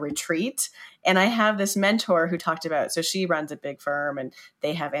a retreat, and I have this mentor who talked about, so she runs a big firm and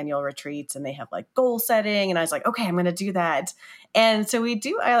they have annual retreats and they have like goal setting. And I was like, okay, I'm going to do that. And so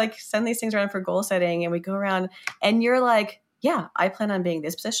I like send these things around for goal setting, and we go around and you're like, yeah, I plan on being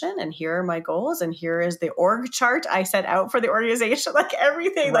this position, and here are my goals, and here is the org chart I set out for the organization, like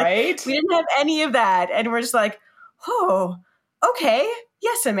everything. Right. Like we didn't have any of that. And we're just like, oh, okay.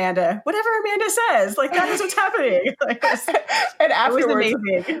 Yes, Amanda. Whatever Amanda says, like that is what's happening. Like, and afterwards, it was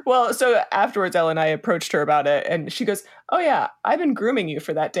amazing. Well, so afterwards, Ellen and I approached her about it, and she goes, "Oh yeah, I've been grooming you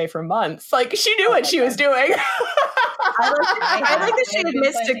for that day for months." Like she knew what she was doing. I like that she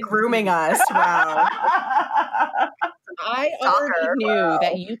admits to grooming us. Wow. I already knew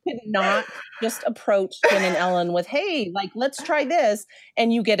that you could not just approach Jen and Ellen with, hey, like, let's try this.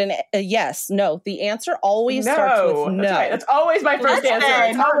 And you get a yes. No, the answer always starts with no. That's right. That's always my first answer.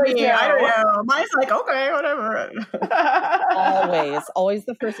 It's always no. I don't know. Mine's like, okay, whatever. Always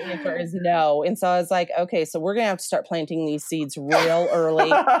the first answer is no. And so I was like, okay, so we're going to have to start planting these seeds real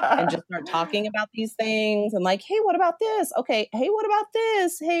early and just start talking about these things and like, hey, what about this? Okay. Hey, what about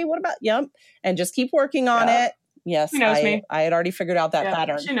this? Hey, what about, and just keep working on it. Yes, she knows me. I had already figured out that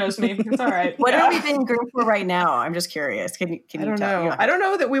pattern. She knows me. It's all right. What are we being groomed for right now? I'm just curious. Can you tell? Know. I don't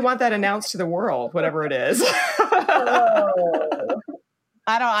know that we want that announced to the world, whatever it is.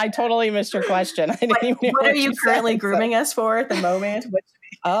 I totally missed your question. I didn't even know what are you currently grooming us for at the moment? Which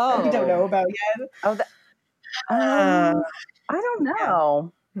we don't know about yet. I don't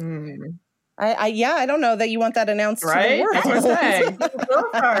know. I don't know that you want that announced right? to the world. That's what I'm saying. We'll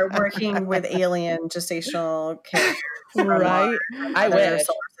start working with alien gestational care. Right. I wish.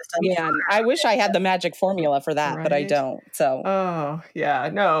 Yeah, I wish I had the magic formula for that, but I don't. So. Oh, yeah.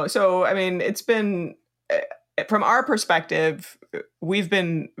 No. So, I mean, it's been, from our perspective, we've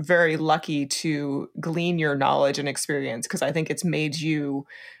been very lucky to glean your knowledge and experience, because I think it's made you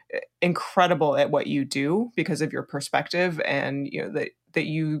incredible at what you do because of your perspective, and that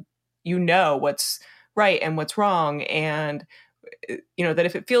you know what's right and what's wrong, and that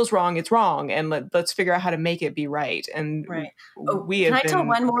if it feels wrong, it's wrong, and let's figure out how to make it be right. And we have. Can I tell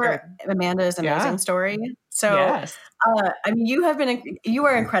one more Amanda's amazing story? So, yes. I mean, you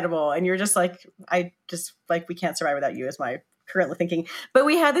are incredible, and you're just like, we can't survive without you, is my currently thinking. But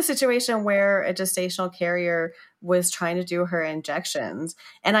we had this situation where a gestational carrier was trying to do her injections,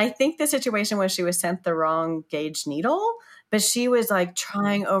 and I think the situation was she was sent the wrong gauge needle. But she was like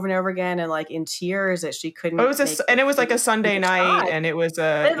trying over and over again, and like in tears that she couldn't. It was like a Sunday night, and it was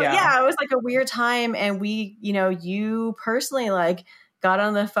it was like a weird time. And we, you personally like got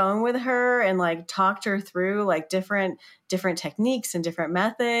on the phone with her and like talked her through like different techniques and different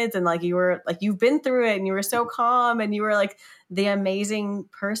methods, and like you were like, you've been through it, and you were so calm, and you were like the amazing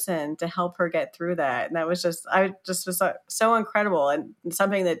person to help her get through that. And that was I was so incredible, and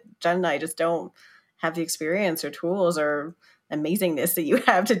something that Jen and I just don't have the experience or tools or amazingness that you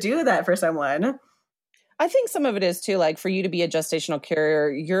have to do that for someone. I think some of it is too, like for you to be a gestational carrier,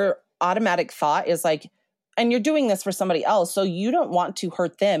 your automatic thought is like, and you're doing this for somebody else, so you don't want to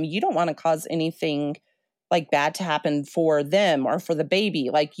hurt them. You don't want to cause anything like bad to happen for them or for the baby.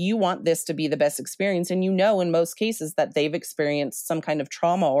 Like you want this to be the best experience. And in most cases that they've experienced some kind of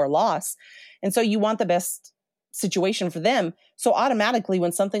trauma or loss. And so you want the best situation for them. So automatically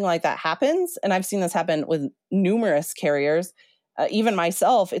when something like that happens, and I've seen this happen with numerous carriers, even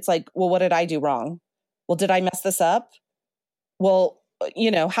myself, it's like, well, what did I do wrong? Well, did I mess this up? Well,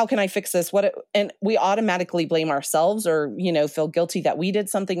 how can I fix this? And we automatically blame ourselves or, feel guilty that we did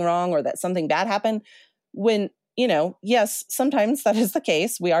something wrong or that something bad happened when, yes, sometimes that is the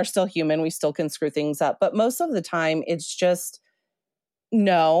case. We are still human. We still can screw things up. But most of the time it's just,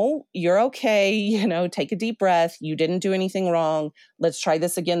 no, you're okay. Take a deep breath. You didn't do anything wrong. Let's try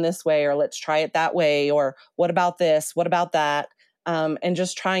this again this way, or let's try it that way. Or what about this? What about that? And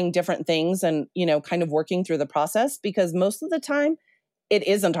just trying different things and, kind of working through the process, because most of the time it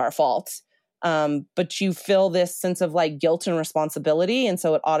isn't our fault. But you feel this sense of like guilt and responsibility. And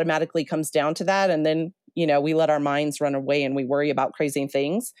so it automatically comes down to that. And then, we let our minds run away and we worry about crazy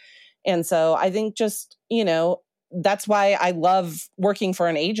things. And so I think just, that's why I love working for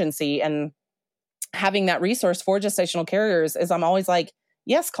an agency and having that resource for gestational carriers is I'm always like,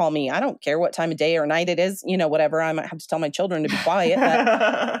 yes, call me. I don't care what time of day or night it is, whatever. I might have to tell my children to be quiet.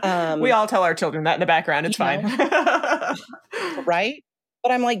 But, we all tell our children that in the background. It's fine. Right?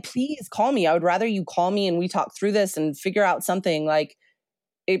 But I'm like, please call me. I would rather you call me and we talk through this and figure out something. Like,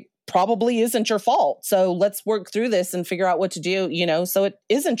 it probably isn't your fault. So let's work through this and figure out what to do, so it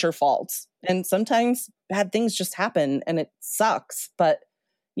isn't your fault. And sometimes bad things just happen and it sucks. But,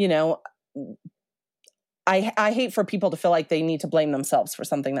 I hate for people to feel like they need to blame themselves for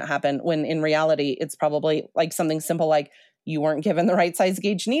something that happened, when in reality, it's probably like something simple like you weren't given the right size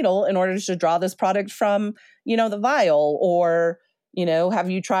gauge needle in order to draw this product from, the vial, or, have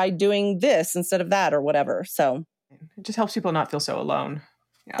you tried doing this instead of that or whatever. So it just helps people not feel so alone.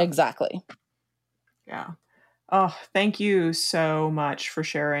 Yeah. Exactly. Yeah. Oh, thank you so much for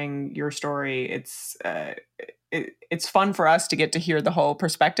sharing your story. It's fun for us to get to hear the whole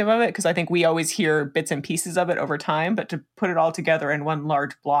perspective of it, because I think we always hear bits and pieces of it over time, but to put it all together in one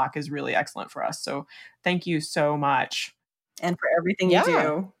large block is really excellent for us. So thank you so much. And for everything you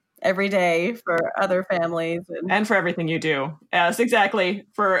do every day for other families. And for everything you do. Yes, exactly.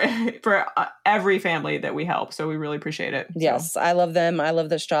 For every family that we help. So we really appreciate it. Yes, I love them. I love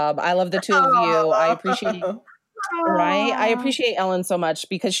this job. I love the two of you. I appreciate Right. I appreciate Ellen so much,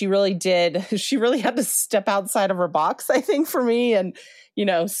 because she really had to step outside of her box, I think, for me, and,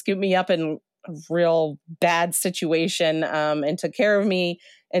 scoop me up in a real bad situation, and took care of me.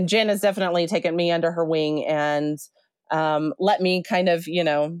 And Jen has definitely taken me under her wing and let me kind of,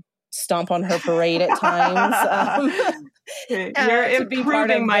 stomp on her parade at times. You're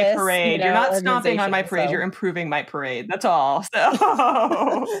improving my parade. You're not stomping on my parade. So. You're improving my parade. That's all. So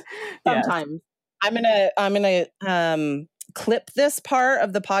sometimes. Yes. I'm gonna clip this part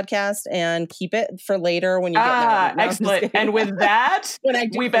of the podcast and keep it for later when you get married. No, excellent. And with that,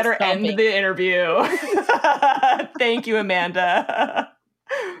 we better end the interview. Thank you, Amanda.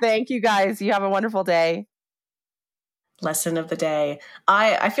 Thank you, guys. You have a wonderful day. Lesson of the day.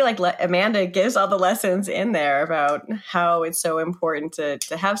 I feel like Amanda gives all the lessons in there about how it's so important to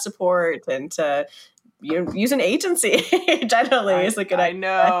have support and to use an agency. Generally is a good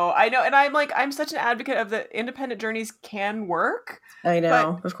idea. I know. And I'm such an advocate of the independent journeys can work. I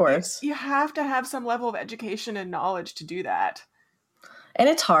know, of course. You have to have some level of education and knowledge to do that. And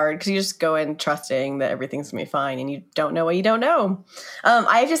it's hard because you just go in trusting that everything's going to be fine and you don't know what you don't know.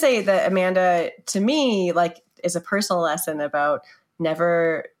 I have to say that Amanda, to me, is a personal lesson about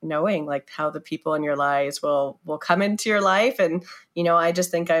never knowing how the people in your lives will come into your life. And, I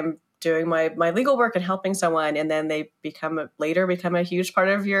just think I'm doing my legal work and helping someone, and then they become a huge part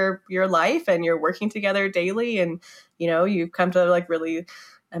of your life, and you're working together daily, and, you come to really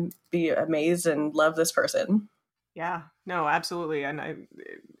be amazed and love this person. Yeah, no, absolutely. And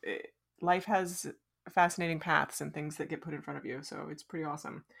life has fascinating paths and things that get put in front of you. So it's pretty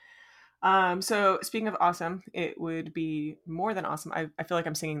awesome. So speaking of awesome, it would be more than awesome. I feel like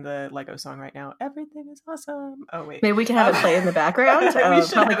I'm singing the Lego song right now. Everything is awesome. Oh wait, maybe we can have it play in the background. We should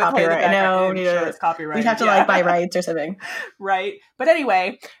probably copyright. No, sure it's copyright. We'd have to buy rights or something. Right. But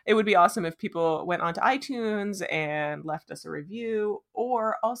anyway, it would be awesome if people went onto iTunes and left us a review,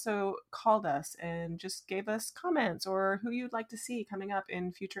 or also called us and just gave us comments or who you'd like to see coming up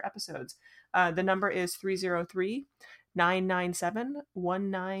in future episodes. The number is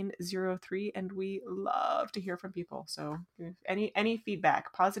 303-997-1903, and we love to hear from people. So any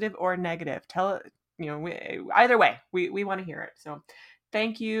feedback, positive or negative, tell it, either way, we want to hear it. So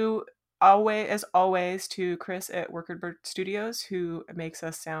thank you as always to Chris at Workard Studios, who makes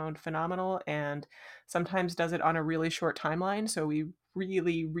us sound phenomenal and sometimes does it on a really short timeline. So we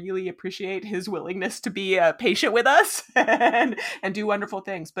really, really appreciate his willingness to be patient with us and do wonderful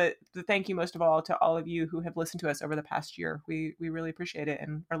things. But thank you most of all to all of you who have listened to us over the past year. We really appreciate it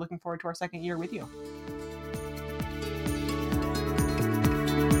and are looking forward to our second year with you.